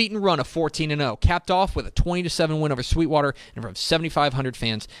unbeaten run of 14-0, capped off with a 20-7 win over Sweetwater in front of 7,500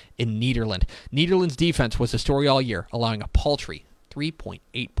 fans in Nederland. Nederland's defense was the story all year, allowing a paltry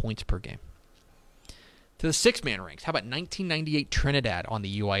 3.8 points per game. To the six-man ranks, how about 1998 Trinidad on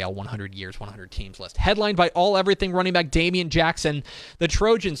the UIL 100 Years, 100 Teams list? Headlined by all-everything running back Damian Jackson, the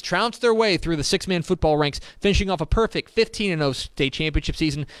Trojans trounced their way through the six-man football ranks, finishing off a perfect 15-0 state championship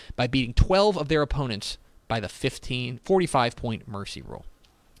season by beating 12 of their opponents by the 45-point mercy rule.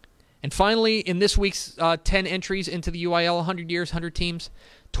 And finally, in this week's 10 entries into the UIL 100 Years, 100 Teams,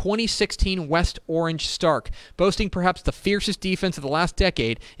 2016 West Orange Stark, boasting perhaps the fiercest defense of the last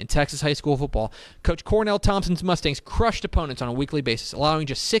decade in Texas high school football. Coach Cornell Thompson's Mustangs crushed opponents on a weekly basis, allowing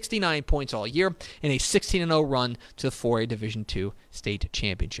just 69 points all year in a 16-0 run to the 4A Division II state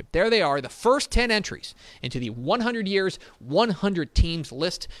championship. There they are, the first 10 entries into the 100 Years, 100 Teams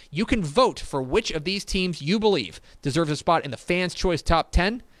list. You can vote for which of these teams you believe deserves a spot in the Fans' Choice Top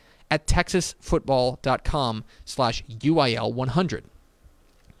 10 at texasfootball.com/UIL100.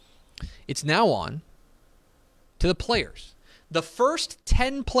 It's now on to the players. The first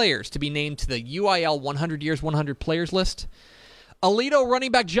 10 players to be named to the UIL 100 Years, 100 Players list. Aledo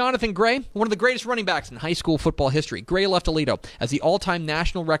running back Jonathan Gray, one of the greatest running backs in high school football history. Gray left Aledo as the all-time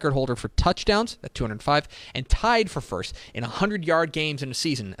national record holder for touchdowns at 205 and tied for first in 100-yard games in a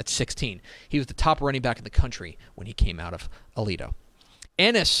season at 16. He was the top running back in the country when he came out of Aledo.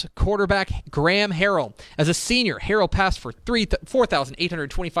 Ennis quarterback Graham Harrell. As a senior, Harrell passed for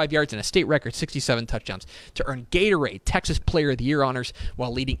 4,825 yards and a state record 67 touchdowns to earn Gatorade Texas Player of the Year honors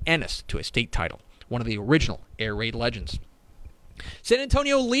while leading Ennis to a state title, one of the original Air Raid legends. San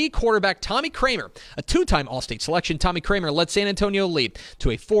Antonio Lee quarterback Tommy Kramer, a two-time All-State selection. Tommy Kramer led San Antonio Lee to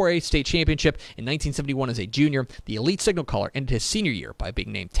a 4A state championship in 1971 as a junior. The elite signal caller ended his senior year by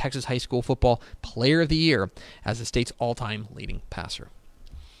being named Texas High School Football Player of the Year as the state's all-time leading passer.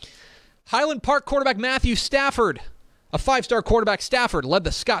 Highland Park quarterback Matthew Stafford. A 5-star quarterback, Stafford led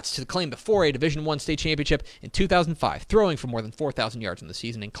the Scots to claim the 4A Division I state championship in 2005, throwing for more than 4,000 yards in the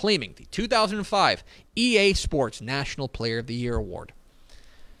season and claiming the 2005 EA Sports National Player of the Year award.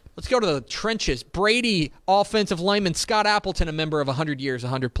 Let's go to the trenches. Brady offensive lineman Scott Appleton, a member of 100 Years,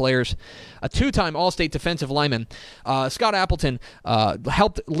 100 Players. A two-time All-State defensive lineman. Scott Appleton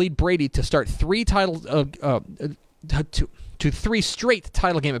helped lead Brady to start 3 titles to 3 straight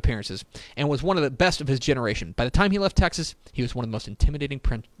title game appearances and was one of the best of his generation. By the time he left Texas, he was one of the most intimidating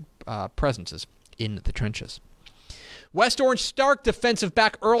presences in the trenches. West Orange Stark defensive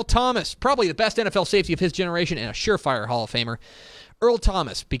back Earl Thomas, probably the best NFL safety of his generation and a surefire Hall of Famer. Earl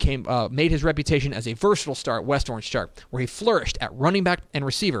Thomas made his reputation as a versatile star at West Orange Stark, where he flourished at running back and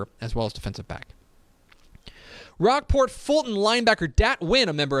receiver as well as defensive back. Rockport Fulton linebacker Dat Wynn,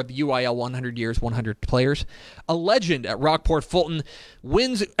 a member of the UIL 100 Years, 100 Players. A legend at Rockport Fulton.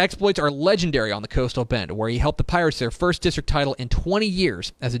 Wynn's exploits are legendary on the Coastal Bend, where he helped the Pirates their first district title in 20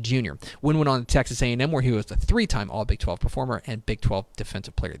 years as a junior. Wynn went on to Texas A&M, where he was the 3-time All-Big 12 performer and Big 12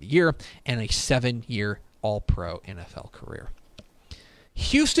 Defensive Player of the Year, and a 7-year All-Pro NFL career.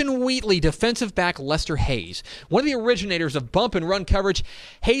 Houston Wheatley defensive back Lester Hayes. One of the originators of bump and run coverage,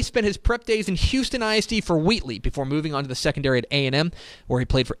 Hayes spent his prep days in Houston ISD for Wheatley before moving on to the secondary at A&M, where he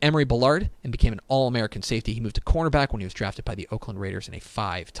played for Emory Ballard and became an All-American safety. He moved to cornerback when he was drafted by the Oakland Raiders and a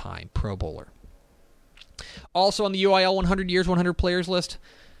 5-time Pro Bowler. Also on the UIL 100 Years, 100 Players list,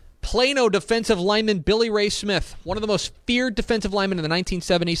 Plano defensive lineman Billy Ray Smith, one of the most feared defensive linemen in the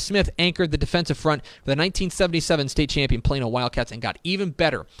 1970s. Smith anchored the defensive front for the 1977 state champion Plano Wildcats and got even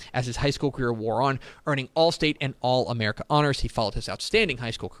better as his high school career wore on, earning All-State and All-America honors. He followed his outstanding high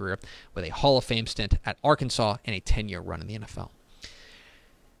school career with a Hall of Fame stint at Arkansas and a 10-year run in the NFL.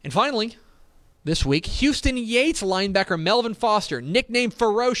 And finally, this week, Houston Yates linebacker Melvin Foster, nicknamed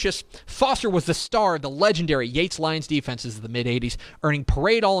Ferocious. Foster was the star of the legendary Yates Lions defenses of the mid-'80s, earning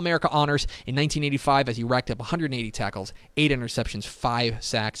Parade All-America honors in 1985 as he racked up 180 tackles, 8 interceptions, 5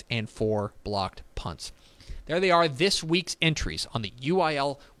 sacks, and 4 blocked punts. There they are, this week's entries on the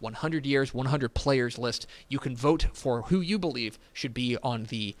UIL 100 Years, 100 Players list. You can vote for who you believe should be on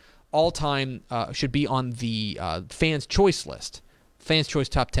the Fans' Choice list. Fans' Choice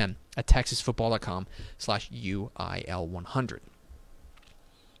Top 10 at texasfootball.com/UIL100.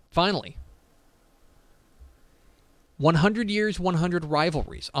 Finally, 100 Years, 100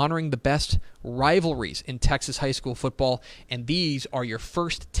 Rivalries, honoring the best rivalries in Texas high school football, and these are your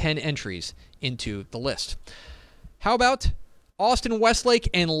first 10 entries into the list. How about Austin Westlake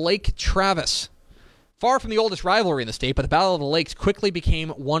and Lake Travis? Far from the oldest rivalry in the state, but the Battle of the Lakes quickly became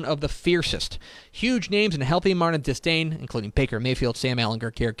one of the fiercest. Huge names and a healthy amount of disdain, including Baker Mayfield, Sam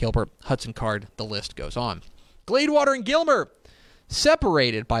Allinger, Garrett Gilbert, Hudson Card, the list goes on. Gladewater and Gilmer,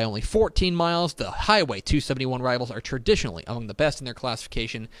 separated by only 14 miles, the Highway 271 rivals are traditionally among the best in their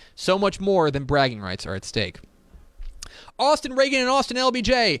classification. So much more than bragging rights are at stake. Austin Reagan and Austin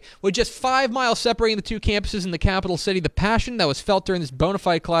LBJ, with just 5 miles separating the two campuses in the capital city, the passion that was felt during this bona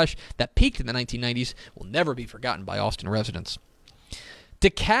fide clash that peaked in the 1990s will never be forgotten by Austin residents.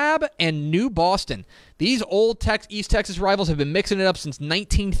 DeKalb and New Boston. These old East Texas rivals have been mixing it up since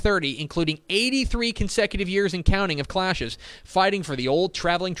 1930, including 83 consecutive years and counting of clashes, fighting for the old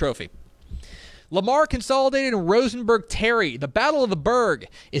traveling trophy. Lamar Consolidated and Rosenberg-Terry. The Battle of the Berg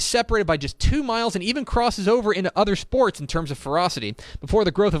is separated by just 2 miles and even crosses over into other sports in terms of ferocity. Before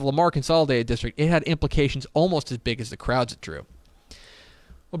the growth of Lamar Consolidated District, it had implications almost as big as the crowds it drew.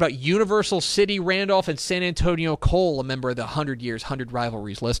 What about Universal City, Randolph, and San Antonio Cole, a member of the 100 Years, 100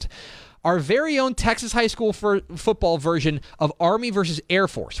 Rivalries list? Our very own Texas high school football version of Army versus Air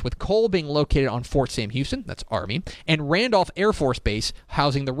Force, with Cole being located on Fort Sam Houston, that's Army, and Randolph Air Force Base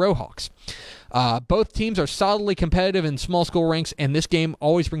housing the Rohawks. Both teams are solidly competitive in small school ranks, and this game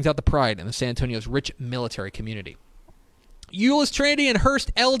always brings out the pride in the San Antonio's rich military community. Euless Trinity and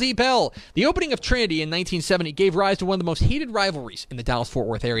Hearst L.D. Bell. The opening of Trinity in 1970 gave rise to one of the most heated rivalries in the Dallas-Fort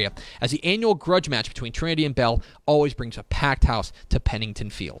Worth area, as the annual grudge match between Trinity and Bell always brings a packed house to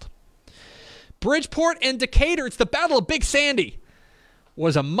Pennington Field. Bridgeport and Decatur, it's the Battle of Big Sandy,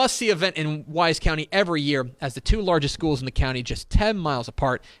 was a must-see event in Wise County every year, as the two largest schools in the county, just 10 miles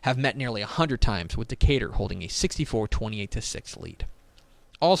apart, have met nearly 100 times, with Decatur holding a 64-28-6 lead.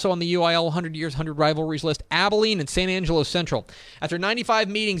 Also on the UIL 100 Years, 100 Rivalries list, Abilene and San Angelo Central. After 95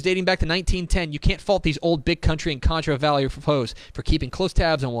 meetings dating back to 1910, you can't fault these old Big Country and Contra Valley foes for keeping close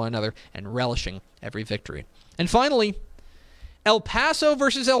tabs on one another and relishing every victory. And finally, El Paso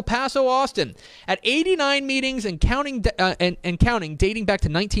versus El Paso Austin. At 89 meetings and counting, dating back to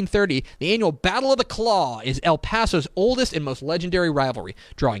 1930, the annual Battle of the Claw is El Paso's oldest and most legendary rivalry,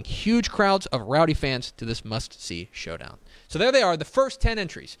 drawing huge crowds of rowdy fans to this must-see showdown. So there they are, the first 10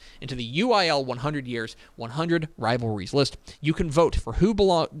 entries into the UIL 100 Years, 100 Rivalries list. You can vote for who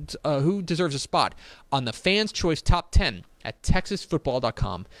deserves a spot on the Fans' Choice Top 10 at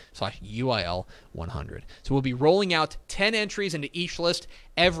texasfootball.com/UIL100. So we'll be rolling out 10 entries into each list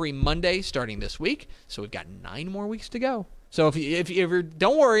every Monday starting this week. So we've got 9 more weeks to go So if you're,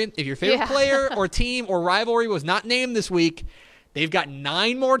 don't worry, if your favorite player or team or rivalry was not named this week, they've got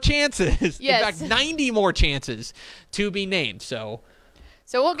 9 more chances. Yes. In fact, 90 more chances to be named. So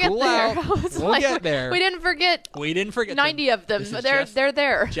we'll get there. We'll get there. We didn't forget 90 of them. They're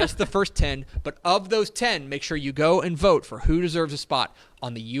there. Just the first 10. But of those 10, make sure you go and vote for who deserves a spot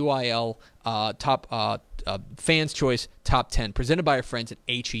on the UIL top Fans Choice Top 10, presented by our friends at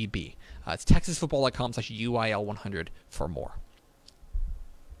HEB. It's texasfootball.com/UIL100 for more.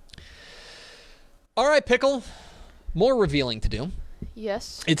 All right, Pickle. More revealing to do.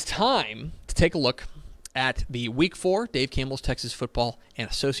 Yes. It's time to take a look at the Week 4 Dave Campbell's Texas Football and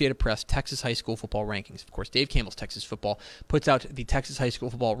Associated Press Texas High School Football Rankings. Of course, Dave Campbell's Texas Football puts out the Texas High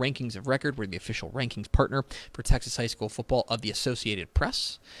School Football Rankings of Record. We're the official rankings partner for Texas High School Football of the Associated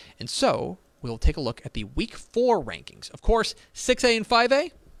Press. And so we'll take a look at the Week 4 rankings. Of course, 6A and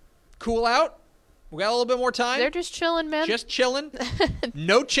 5A, cool out. We got a little bit more time. They're just chilling, man. Just chilling.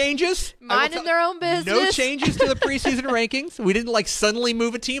 No changes. Minding their own business. No changes to the preseason rankings. We didn't suddenly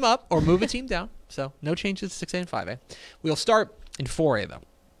move a team up or move a team down. So no changes to 6A and 5A. We'll start in 4A, though.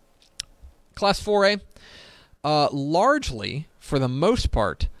 Class 4A, largely, for the most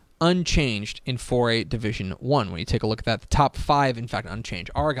part, unchanged in 4A Division 1. When you take a look at that, the top 5, in fact, unchanged.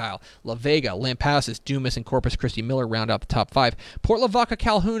 Argyle, La Vega, Lampasas, Dumas, and Corpus Christi Miller round out the top 5. Port Lavaca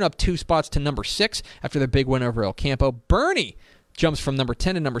Calhoun up 2 spots to number 6 after their big win over El Campo. Bernie jumps from number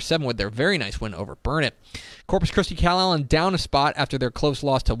 10 to number 7 with their very nice win over Burnett. Corpus Christi Cal Allen down a spot after their close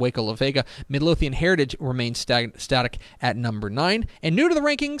loss to Waco La Vega. Midlothian Heritage remains static at number 9. And new to the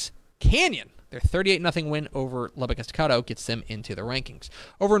rankings, Canyon. Their 38-0 win over Lubbock Estacado gets them into the rankings.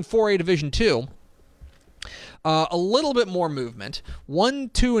 Over in 4A Division 2, a little bit more movement.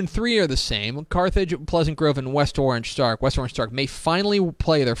 1, 2, and 3 are the same. Carthage, Pleasant Grove, and West Orange Stark. West Orange Stark may finally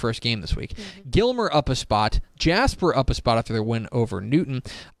play their first game this week. Gilmer up a spot. Jasper up a spot after their win over Newton.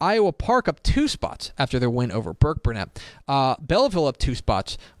 Iowa Park up 2 spots after their win over Burke Burnett. Belleville up 2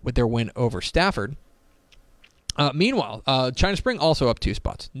 spots with their win over Stafford. Meanwhile, China Spring also up 2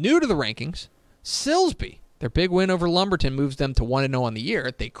 spots. New to the rankings, Silsbee. Their big win over Lumberton moves them to 1-0 on the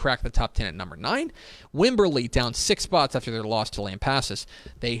year. They crack the top 10 at number 9. Wimberley down 6 spots after their loss to Lampasas.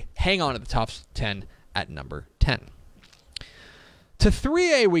 They hang on to the top 10 at number 10. To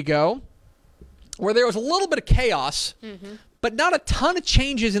 3A we go, where there was a little bit of chaos, but not a ton of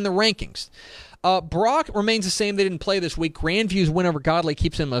changes in the rankings. Brock remains the same. They didn't play this week. Grandview's win over Godley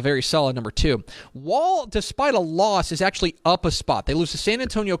keeps him a very solid number 2. Wall, despite a loss, is actually up a spot. They lose to San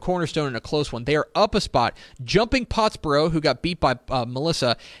Antonio Cornerstone in a close one. They are up a spot, jumping Pottsboro, who got beat by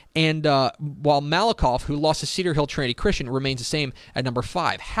Melissa, and while Malakoff, who lost to Cedar Hill Trinity Christian, remains the same at number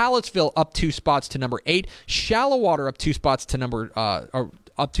 5. Hallettsville up 2 spots to number 8. Shallowater up 2 spots to number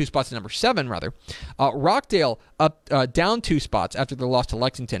 7, rather. Rockdale up down 2 spots after their loss to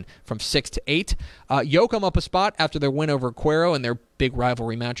Lexington from 6 to 8. Yoakum up a spot after their win over Cuero and their big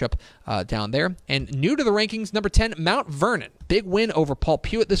rivalry matchup down there. And new to the rankings, number 10, Mount Vernon. Big win over Paul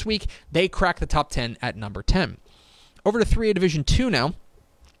Pewitt this week. They crack the top 10 at number 10. Over to 3A Division 2 now,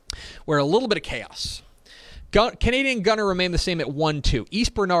 where a little bit of chaos. Canadian Gunner remain the same at 1-2.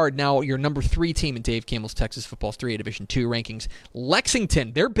 East Bernard now your number 3 team in Dave Campbell's Texas Football's 3A Division 2 rankings.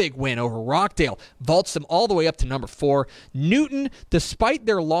 Lexington, their big win over Rockdale, vaults them all the way up to number 4. Newton, despite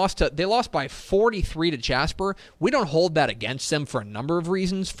their loss they lost by 43 to Jasper. We don't hold that against them for a number of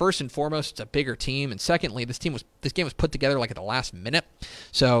reasons. First and foremost, it's a bigger team, and secondly, this game was put together at the last minute.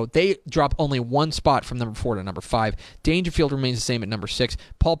 So they drop only 1 spot from number 4 to number 5. Dangerfield remains the same at number 6.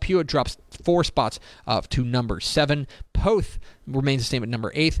 Paul Pewitt drops 4 spots to number 7. Poth remains the same at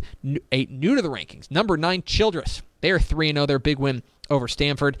number 8, new to the rankings. Number 9, Childress. They are 3-0, their big win over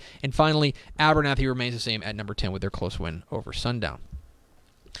Stanford. And finally, Abernathy remains the same at number 10 with their close win over Sundown.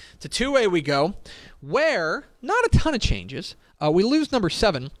 To 2A we go, where not a ton of changes. We lose number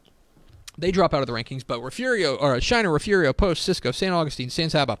 7. They drop out of the rankings, but Shiner, Refugio, Post, Cisco, St. Augustine, San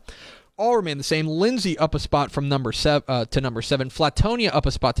Saba all remain the same. Lindsay up a spot from number 7 to number 7. Flatonia up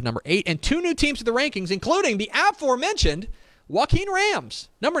a spot to number 8. And 2 new teams to the rankings, including the aforementioned Joaquin Rams,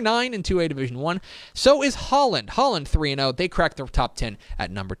 number 9 in 2A Division 1. So is Holland. Holland 3-0. They cracked their top 10 at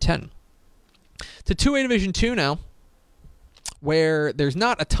number 10. To 2A Division 2 now, where there's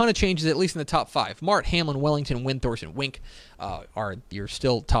not a ton of changes, at least in the top 5. Mart, Hamlin, Wellington, Windthorst, and Wink are your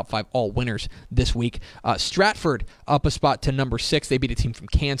still top 5 all winners this week. Stratford up a spot to number 6. They beat a team from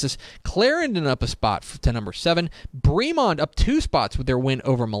Kansas. Clarendon up a spot to number 7. Bremond up 2 spots with their win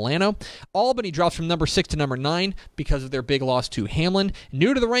over Milano. Albany drops from number 6 to number 9 because of their big loss to Hamlin.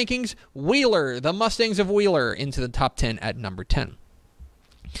 New to the rankings, Wheeler, the Mustangs of Wheeler, into the top 10 at number 10.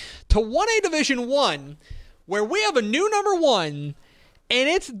 To 1A Division 1, where we have a new number 1, and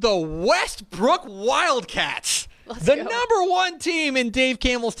it's the Westbrook Wildcats. The number 1 team in Dave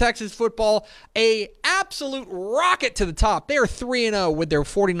Campbell's Texas football, a absolute rocket to the top. They are 3-0 with their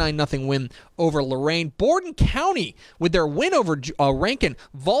 49-0 win over Lorain. Borden County, with their win over Rankin,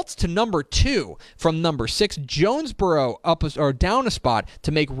 vaults to number 2 from number 6. Jonesboro down a spot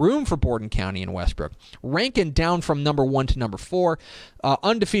to make room for Borden County and Westbrook. Rankin down from number 1 to number 4.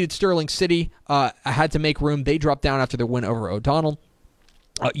 Undefeated Sterling City had to make room. They dropped down after their win over O'Donnell.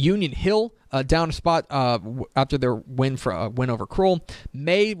 Union Hill down a spot after their win over Kroll.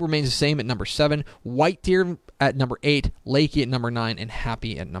 May remains the same at number 7. White Deer at number 8. Lakey at number 9. And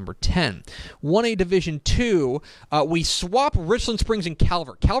Happy at number 10. 1A Division 2, we swap Richland Springs and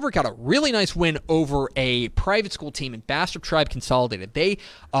Calvert. Calvert got a really nice win over a private school team in Bastrop Tribe Consolidated. They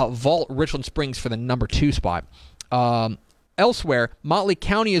vault Richland Springs for the number 2 spot. Elsewhere, Motley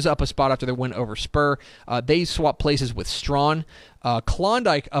County is up a spot after their win over Spur. They swap places with Strawn.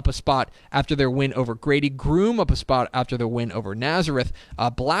 Klondike up a spot after their win over Grady. Groom up a spot after their win over Nazareth.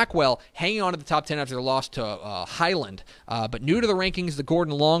 Blackwell hanging on to the top 10 after their loss to Highland. But new to the rankings, the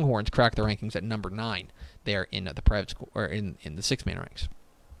Gordon Longhorns cracked the rankings at number 9 there in the private school, or in the 6-man ranks.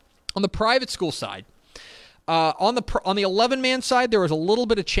 On the private school side, on the 11-man side, there was a little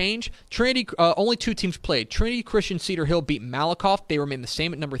bit of change. Trinity, only 2 teams played. Trinity Christian Cedar Hill beat Malakoff. They remain the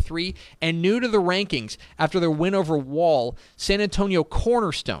same at number 3. And new to the rankings, after their win over Wall, San Antonio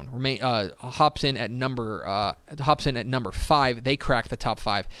Cornerstone hops in at number 5. They cracked the top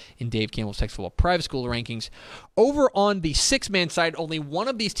 5 in Dave Campbell's Texas football private school rankings. Over on the 6-man side, only one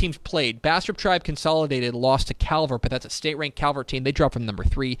of these teams played. Bastrop Tribe Consolidated lost to Calvert, but that's a state-ranked Calvert team. They dropped from number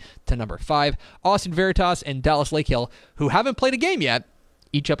 3 to number 5. Austin Veritas and Dallas Lake Hill, who haven't played a game yet,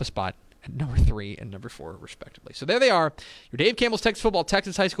 each up a spot at number 3 and number 4, respectively. So there they are, your Dave Campbell's Texas Football,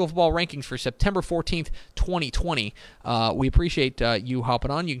 Texas High School Football rankings for September 14th, 2020. We appreciate you hopping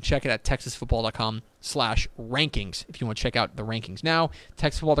on. You can check it at texasfootball.com/rankings if you want to check out the rankings now.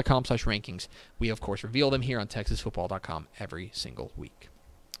 texasfootball.com/rankings. We, of course, reveal them here on texasfootball.com every single week.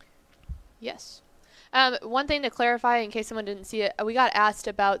 Yes. One thing to clarify, in case someone didn't see it, we got asked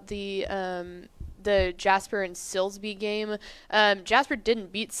about the Jasper and Silsbee game. Jasper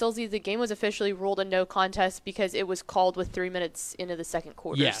didn't beat Silsbee. The game was officially ruled a no contest because it was called with 3 minutes into the second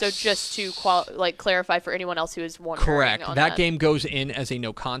quarter. Yes. So just to clarify for anyone else who is wondering. Correct. On that game goes in as a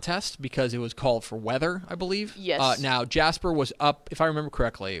no contest because it was called for weather, I believe. Yes. Now, Jasper was up, if I remember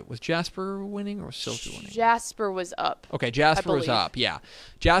correctly. Was Jasper winning or was Silsbee winning? Jasper was up. Okay, Jasper was up, yeah.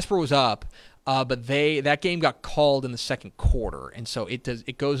 Jasper was up. But that game got called in the second quarter, and so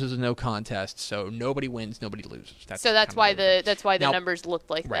it goes as a no contest. So nobody wins, nobody loses. That's why the numbers looked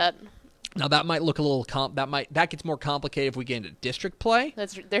like that. Now that might look a little that gets more complicated if we get into district play.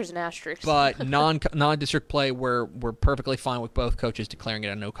 There's an asterisk. But non-district play, we're perfectly fine with both coaches declaring it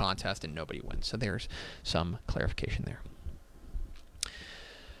a no contest and nobody wins. So there's some clarification there.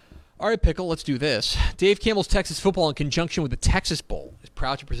 All right, Pickle, let's do this. Dave Campbell's Texas Football, in conjunction with the Texas Bowl, is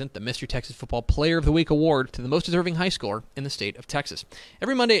proud to present the Mr. Texas Football Player of the Week award to the most deserving high schooler in the state of Texas.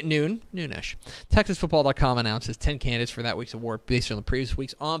 Every Monday at noonish, TexasFootball.com announces 10 candidates for that week's award based on the previous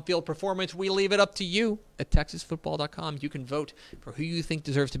week's on-field performance. We leave it up to you at TexasFootball.com. You can vote for who you think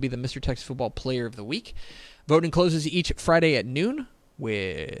deserves to be the Mr. Texas Football Player of the Week. Voting closes each Friday at noon,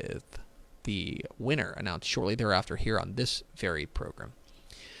 with the winner announced shortly thereafter here on this very program.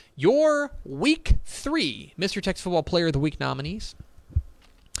 Your Week 3 Mr. Texas Football Player of the Week nominees.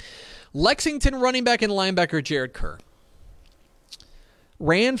 Lexington running back and linebacker Jared Kerr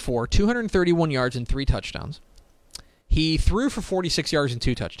ran for 231 yards and 3 touchdowns. He threw for 46 yards and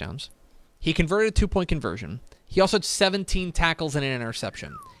 2 touchdowns. He converted a 2-point conversion. He also had 17 tackles and an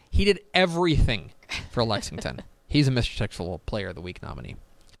interception. He did everything for Lexington. He's a Mr. Texas Football Player of the Week nominee.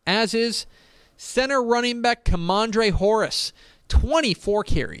 As is center running back Kamondre Horace. 24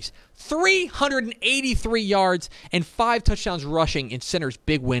 carries, 383 yards, and 5 touchdowns rushing in center's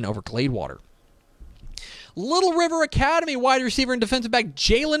big win over Gladewater. Little River Academy wide receiver and defensive back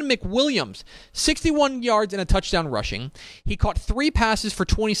Jalen McWilliams, 61 yards and a touchdown rushing. He caught 3 passes for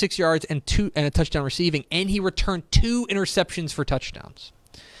 26 yards and a touchdown receiving, and he returned 2 interceptions for touchdowns.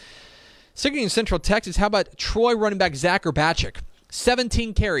 Sticking in Central Texas, how about Troy running back Zach Urbachik?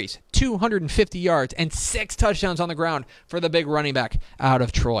 17 carries, 250 yards, and 6 touchdowns on the ground for the big running back out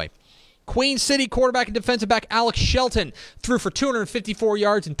of Troy. Queen City quarterback and defensive back Alex Shelton threw for 254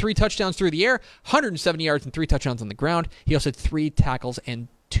 yards and 3 touchdowns through the air, 170 yards and 3 touchdowns on the ground. He also had 3 tackles and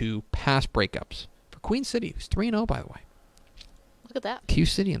 2 pass breakups for Queen City, who's 3-0, by the way. Look at that. Q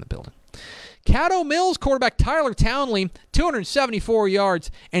City in the building. Caddo Mills quarterback Tyler Townley, 274 yards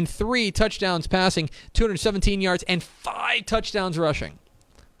and 3 touchdowns passing, 217 yards and 5 touchdowns rushing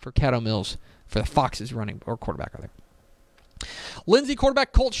for Caddo Mills, for the Foxes running, or quarterback, rather. Lindsay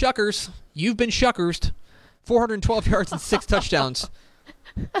quarterback Colt Shuckers, you've been Shuckers, 412 yards and 6 touchdowns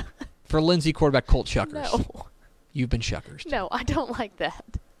for Lindsay quarterback Colt Shuckers. No. You've been Shuckers. No, I don't like that.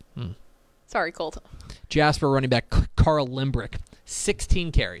 Sorry, Colt. Jasper running back Carl Limbrick,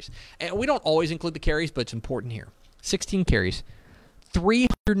 16 carries. And we don't always include the carries, but it's important here. 16 carries,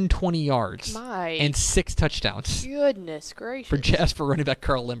 320 yards, and 6 touchdowns. Goodness gracious. For Jasper running back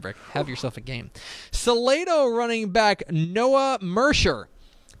Carl Limbrick. Have yourself a game. Salado running back Noah Mercer,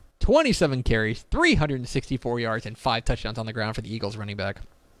 27 carries, 364 yards, and 5 touchdowns on the ground for the Eagles running back.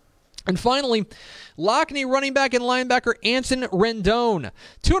 And finally, Lockney running back and linebacker Anson Rendon,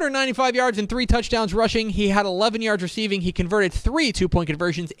 295 yards and 3 touchdowns rushing. He had 11 yards receiving. He converted 3 2-point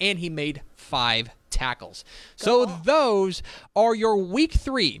conversions, and he made 5 tackles. So those are your Week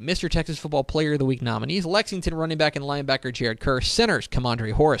 3 Mr. Texas Football Player of the Week nominees. Lexington running back and linebacker Jared Kerr. Centers,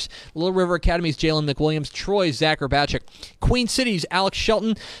 Kamondre Horace. Little River Academy's Jalen McWilliams. Troy's Zach Urbachik. Queen City's Alex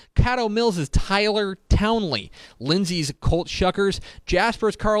Shelton. Caddo Mills' Tyler Townley. Lindsay's Colt Shuckers.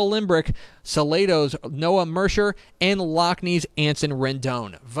 Jasper's Carl Limbrick. Salado's Noah Mercer. And Lockney's Anson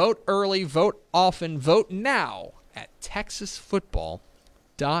Rendon. Vote early, vote often, vote now at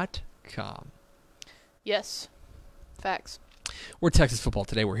TexasFootball.com. Yes. Facts. We're Texas Football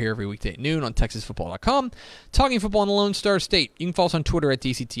Today. We're here every weekday at noon on TexasFootball.com. Talking football in the Lone Star State. You can follow us on Twitter at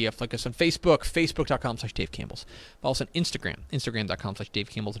DCTF. Like us on Facebook, Facebook.com/Dave Campbell's. Follow us on Instagram, Instagram.com/Dave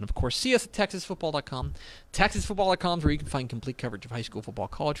Campbell's. And, of course, see us at TexasFootball.com. TexasFootball.com is where you can find complete coverage of high school football,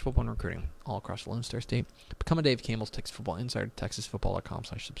 college football, and recruiting all across the Lone Star State. Become a Dave Campbell's Texas Football Insider,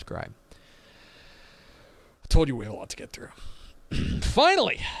 TexasFootball.com/subscribe. I told you we have a lot to get through.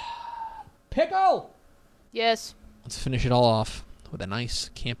 Finally, Pickle! Yes. Let's finish it all off with a nice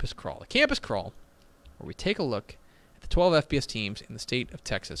campus crawl. The campus crawl, where we take a look at the 12 FBS teams in the state of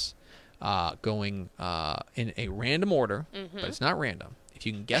Texas, going in a random order, but it's not random. If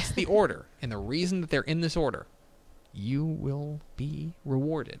you can guess the order and the reason that they're in this order, you will be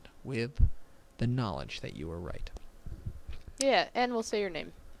rewarded with the knowledge that you were right. Yeah, and we'll say your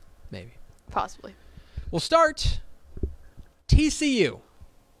name. Maybe. Possibly. We'll start. TCU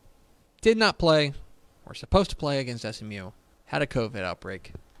did not play. We're supposed to play against SMU. Had a COVID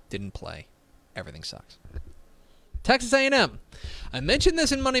outbreak. Didn't play. Everything sucks. Texas A&M. I mentioned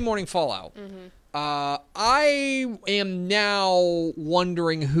this in Monday Morning Fallout. I am now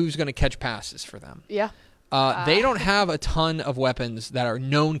wondering who's going to catch passes for them. Yeah. They don't have a ton of weapons that are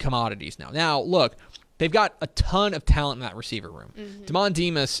known commodities now. Now, look, they've got a ton of talent in that receiver room. Damon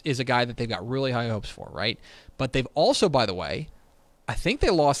Demas is a guy that they've got really high hopes for, right? But they've also, by the way, I think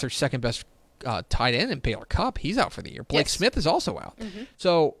they lost their second best tight end in Baylor Cupp. He's out for the year. Blake Smith is also out.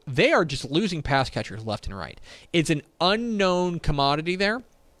 So they are just losing pass catchers left and right. It's an unknown commodity there,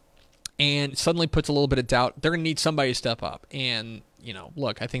 and suddenly puts a little bit of doubt. They're going to need somebody to step up. And, you know,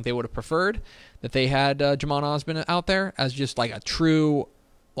 look, I think they would have preferred that they had Jamon Osmond out there as just like a true,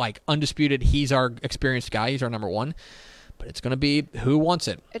 like, undisputed, he's our experienced guy. He's our number one. But it's going to be who wants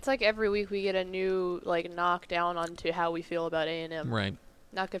it. It's like every week we get a new, like, knockdown onto how we feel about A&M. Right.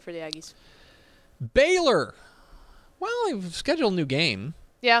 Not good for the Aggies. Baylor. Well, they've scheduled a new game.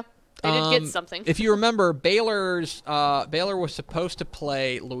 Yeah, they did get something. If you remember, Baylor was supposed to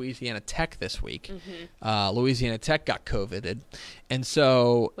play Louisiana Tech this week. Louisiana Tech got COVIDed, and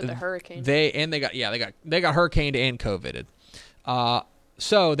so with the hurricane. They got hurricaned and COVIDed.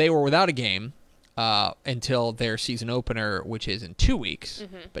 So they were without a game until their season opener, which is in 2 weeks.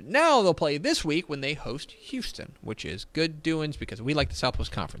 But now they'll play this week when they host Houston, which is good doings because we like the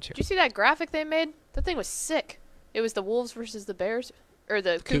Southwest Conference here. Did you see that graphic they made? That thing was sick. It was the Wolves versus the Bears, or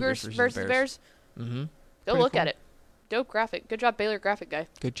the Cougars versus the Bears. Go look at it. Dope graphic. Good job, Baylor graphic guy.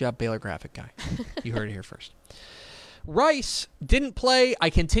 Good job, Baylor graphic guy. You heard it here first. Rice didn't play. I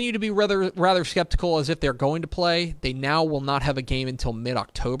continue to be rather skeptical as if they're going to play. They now will not have a game until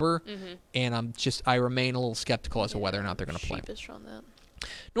mid-October, and I remain a little skeptical as to whether or not they're going to play. Sheepish on that.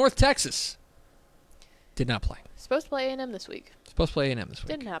 North Texas did not play. Supposed to play A&M this week. Supposed to play A&M this week.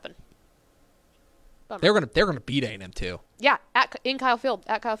 Didn't happen. Bummer. They're gonna beat A&M too. Yeah, in Kyle Field.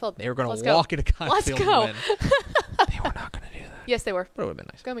 At Kyle Field. They were gonna walk into Kyle Field and win. They were not gonna do that. Yes, they were. But it would have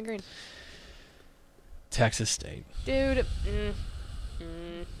been nice. Go green. Texas State. Dude.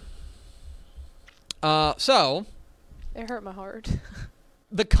 So. It hurt my heart.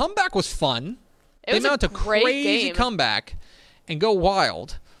 The comeback was fun. It was a great crazy game. Comeback and go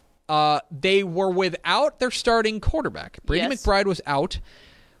wild. They were without their starting quarterback. Brady McBride was out.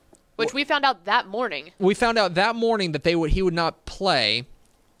 which we found out that morning. We found out that morning that he would not play.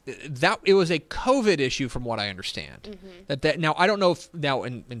 That it was a COVID issue, from what I understand. That now I don't know if now,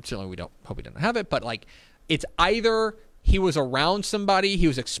 and certainly we don't hope he doesn't have it, but like it's either he was around somebody, he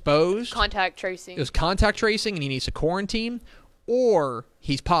was exposed, Contact tracing. it was contact tracing, and he needs to quarantine, or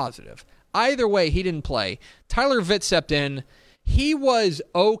he's positive. Either way, he didn't play. Tyler Vitt stepped in. He was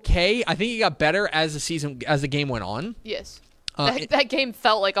okay. I think he got better as the game went on. Yes. That game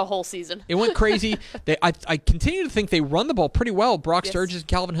felt like a whole season. It went crazy. I continue to think they run the ball pretty well. Brock Yes. Sturgis and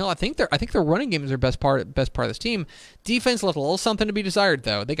Calvin Hill. I think their running game is their best part of this team. Defense left a little something to be desired,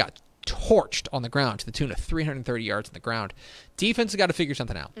 though. They got torched on the ground to the tune of 330 yards on the ground. Defense has got to figure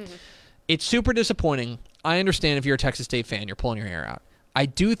something out. It's super disappointing. I understand if you're a Texas State fan, you're pulling your hair out. I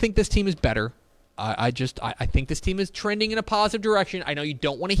do think this team is better. I think this team is trending in a positive direction. I know you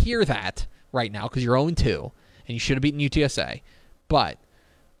don't want to hear that right now because you're 0-2. And you should have beaten UTSA. But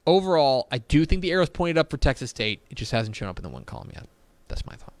overall, I do think the arrow's pointed up for Texas State. It just hasn't shown up in the win column yet. That's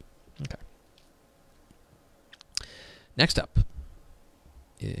my thought. Okay. Next up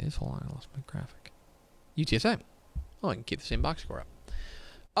is, hold on, I lost my graphic. UTSA. Oh, I can keep the same box score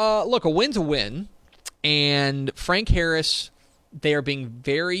up. Look, a win's a win. And Frank Harris, they are being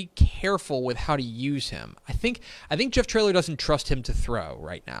very careful with how to use him. I think Jeff Traylor doesn't trust him to throw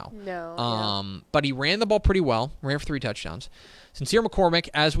right now. No. But he ran the ball pretty well. Ran for 3 touchdowns. Sincere McCormick,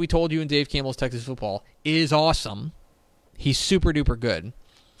 as we told you in Dave Campbell's Texas Football, is awesome. He's super duper good.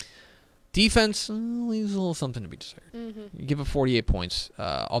 Defense leaves a little something to be desired. You give up 48 points,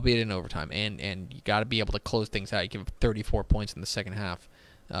 albeit in overtime, and you got to be able to close things out. You give up 34 points in the second half,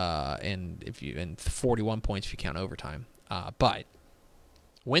 and 41 points if you count overtime. But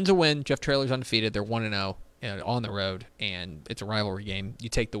win's a win. Jeff Traylor's undefeated. They're 1-0 on the road, and it's a rivalry game. You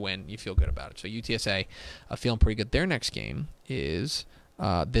take the win. You feel good about it. So UTSA feeling pretty good. Their next game is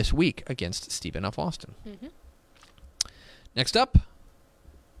this week against Stephen F. Austin. Next up,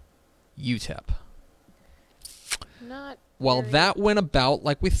 UTEP. Not Well, very that went about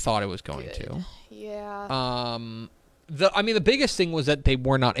like we thought it was going good. to. Yeah. The biggest thing was that they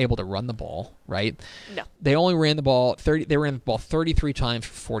were not able to run the ball, right? No. They only ran the ball 33 times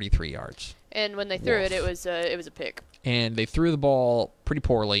for 43 yards. And when they threw Woof. it was a pick. And they threw the ball pretty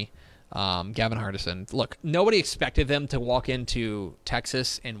poorly. Gavin Hardison. Look, nobody expected them to walk into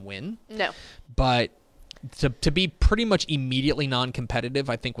Texas and win. No. But to be pretty much immediately non-competitive,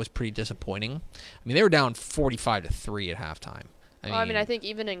 I think was pretty disappointing. I mean, they were down 45-3 at halftime. I think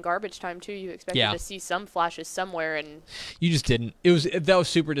even in garbage time too, you expected to see some flashes somewhere, and you just didn't. That was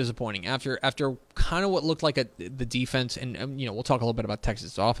super disappointing. After kind of what looked like the defense, and we'll talk a little bit about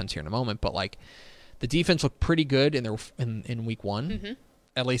Texas' offense here in a moment, but like the defense looked pretty good in week one.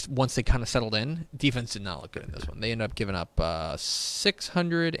 At least once they kind of settled in, defense did not look good in this one. They ended up giving up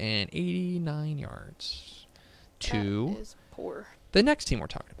 689 yards to that is poor. the next team we're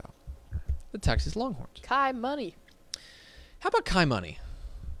talking about, the Texas Longhorns. Kai Money. How about Kai Money?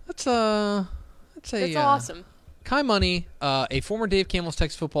 That's That's awesome. Kai Money, a former Dave Campbell's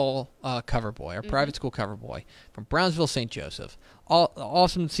Texas Football cover boy, our private school cover boy from Brownsville, St. Joseph.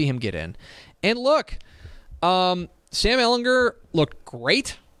 Awesome to see him get in. And look, Sam Ehlinger looked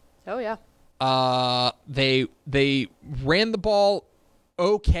great. Oh yeah. They ran the ball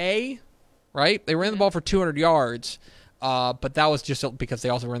okay, right? They ran the ball for 200 yards. But that was just because they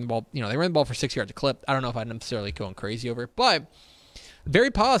also ran the ball. They ran the ball for 6 yards a clip. I don't know if I'm necessarily going crazy over it, but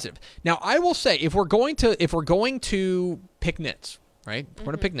very positive. Now, I will say, if we're going to pick nits, right? If we're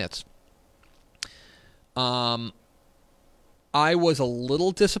going to pick nits. I was a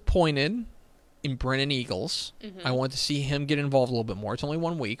little disappointed in Brennan Eagles. I wanted to see him get involved a little bit more. It's only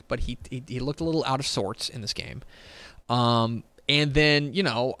 1 week, but he looked a little out of sorts in this game. And then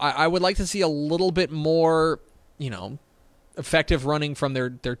I would like to see a little bit more effective running from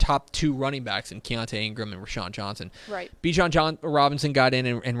their top 2 running backs in Keontae Ingram and Rashawn Johnson. Right. Bijan Robinson got in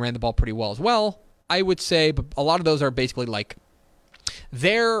and ran the ball pretty well as well, I would say, but a lot of those are basically like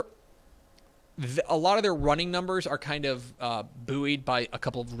a lot of their running numbers are kind of buoyed by a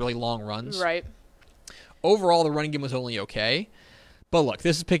couple of really long runs. Right. Overall, the running game was only okay. But look,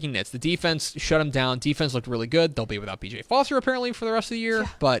 this is picking nits. The defense shut them down. Defense looked really good. They'll be without B.J. Foster apparently for the rest of the year. Yeah.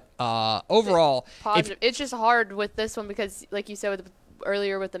 But overall, positive. It's just hard with this one because, like you said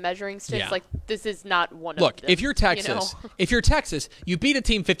earlier with the measuring sticks, like this is not one of them. Look, if you're Texas, you beat a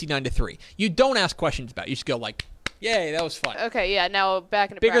team 59-3. You don't ask questions about it. You just go like, "Yay, that was fun." Okay, yeah. Now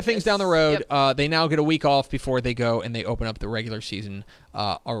back into bigger practice. things down the road. Yep. They now get a week off before they go and they open up the regular season,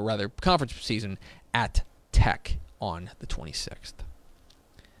 or rather conference season at Tech on the 26th.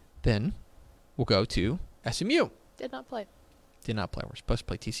 Then we'll go to SMU. Did not play. We're supposed to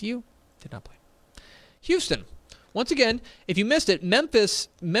play TCU. Did not play. Houston. Once again, if you missed it, Memphis,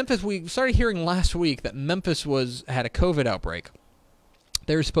 we started hearing last week that Memphis had a COVID outbreak.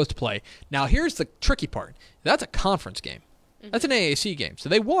 They were supposed to play. Now, here's the tricky part. That's a conference game. That's an AAC game, so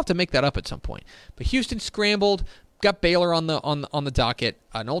they will have to make that up at some point. But Houston scrambled, got Baylor on the docket,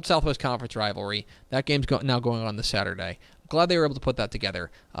 an old Southwest Conference rivalry. That game's now going on this Saturday. I'm glad they were able to put that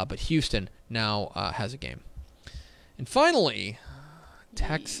together, but Houston now has a game. And finally,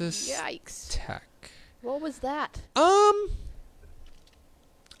 Texas Tech. What was that?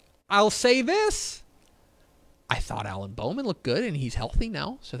 I'll say this. I thought Alan Bowman looked good, and he's healthy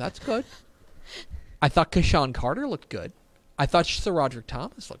now, so that's good. I thought Keshawn Carter looked good. I thought Sir Roderick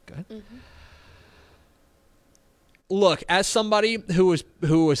Thomas looked good. Mm-hmm. Look, as somebody who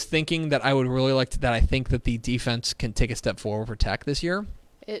was thinking that I would really like that I think that the defense can take a step forward for Tech this year.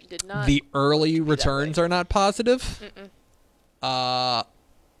 It did not. The early returns are not positive. That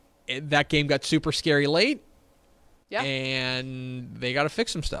game got super scary late. Yeah. And they got to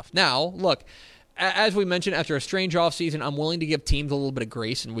fix some stuff. Now, look, as we mentioned, after a strange offseason, I'm willing to give teams a little bit of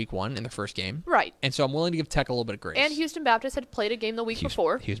grace in week 1 in the first game. Right. And so I'm willing to give Tech a little bit of grace. And Houston Baptist had played a game the week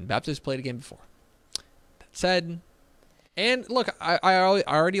before. Houston Baptist played a game before. That said, and look, I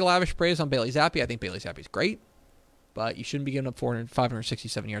already lavished praise on Bailey Zappi. I think Bailey Zappi is great. But you shouldn't be giving up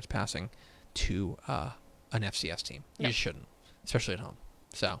 567 yards passing to an FCS team. You just shouldn't, especially at home.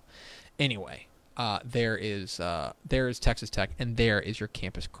 So, anyway, there is Texas Tech, and there is your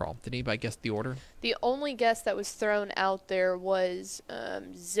campus crawl. Did anybody guess the order? The only guess that was thrown out there was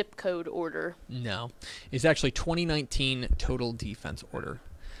zip code order. No. It's actually 2019 total defense order.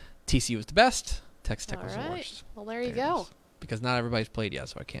 TCU was the best. Texas Tech was the worst. Well, there you go. Because not everybody's played yet,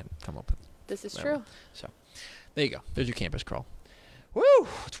 so I can't come up with This is whatever. true. So, there you go. There's your campus crawl. Woo!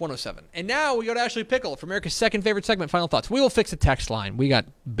 It's 107. And now we go to Ashley Pickle for America's second favorite segment, Final Thoughts. We will fix the text line. We got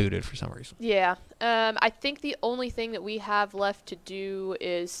booted for some reason. Yeah. I think the only thing that we have left to do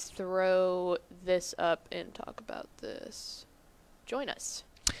is throw this up and talk about this. Join us.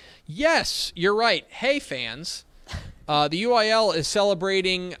 Yes, you're right. Hey, fans. The UIL is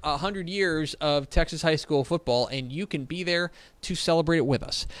celebrating 100 years of Texas high school football, and you can be there to celebrate it with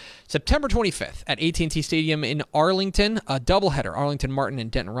us. September 25th at AT&T Stadium in Arlington, a doubleheader, Arlington Martin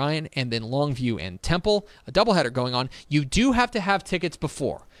and Denton Ryan, and then Longview and Temple, a doubleheader going on. You do have to have tickets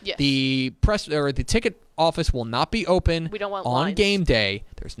before. Yes. The ticket office will not be open We don't want on lines. game day.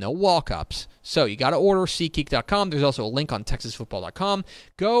 There's no walk-ups. So you got to order SeatGeek.com. There's also a link on TexasFootball.com.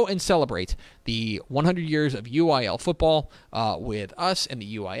 Go and celebrate the 100 years of UIL football with us and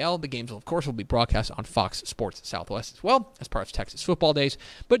the UIL. The games, of course, will be broadcast on Fox Sports Southwest as well as part of Texas Football Days.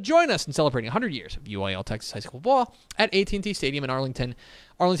 But join us in celebrating 100 years of UIL Texas high school football at AT&T Stadium in Arlington.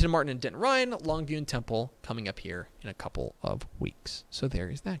 Arlington Martin and Denton Ryan, Longview and Temple coming up here in a couple of weeks. So there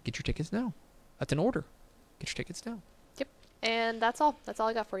is that. Get your tickets now. That's an order. Get your tickets now. Yep. And that's all. That's all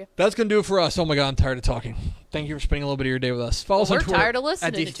I got for you. That's going to do it for us. Oh, my God. I'm tired of talking. Thank you for spending a little bit of your day with us. Follow us on we're Twitter tired of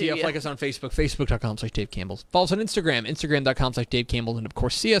listening at to you. Like us on Facebook, facebook.com/Dave Campbell. Follow us on Instagram, instagram.com/Dave Campbell. And, of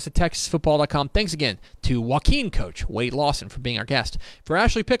course, see us at TexasFootball.com. Thanks again to Joaquin coach Wade Lawson for being our guest. For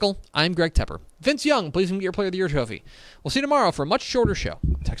Ashley Pickle, I'm Greg Tepper. Vince Young, please get your Player of the Year trophy. We'll see you tomorrow for a much shorter show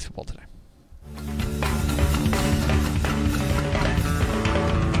on Texas Football Today.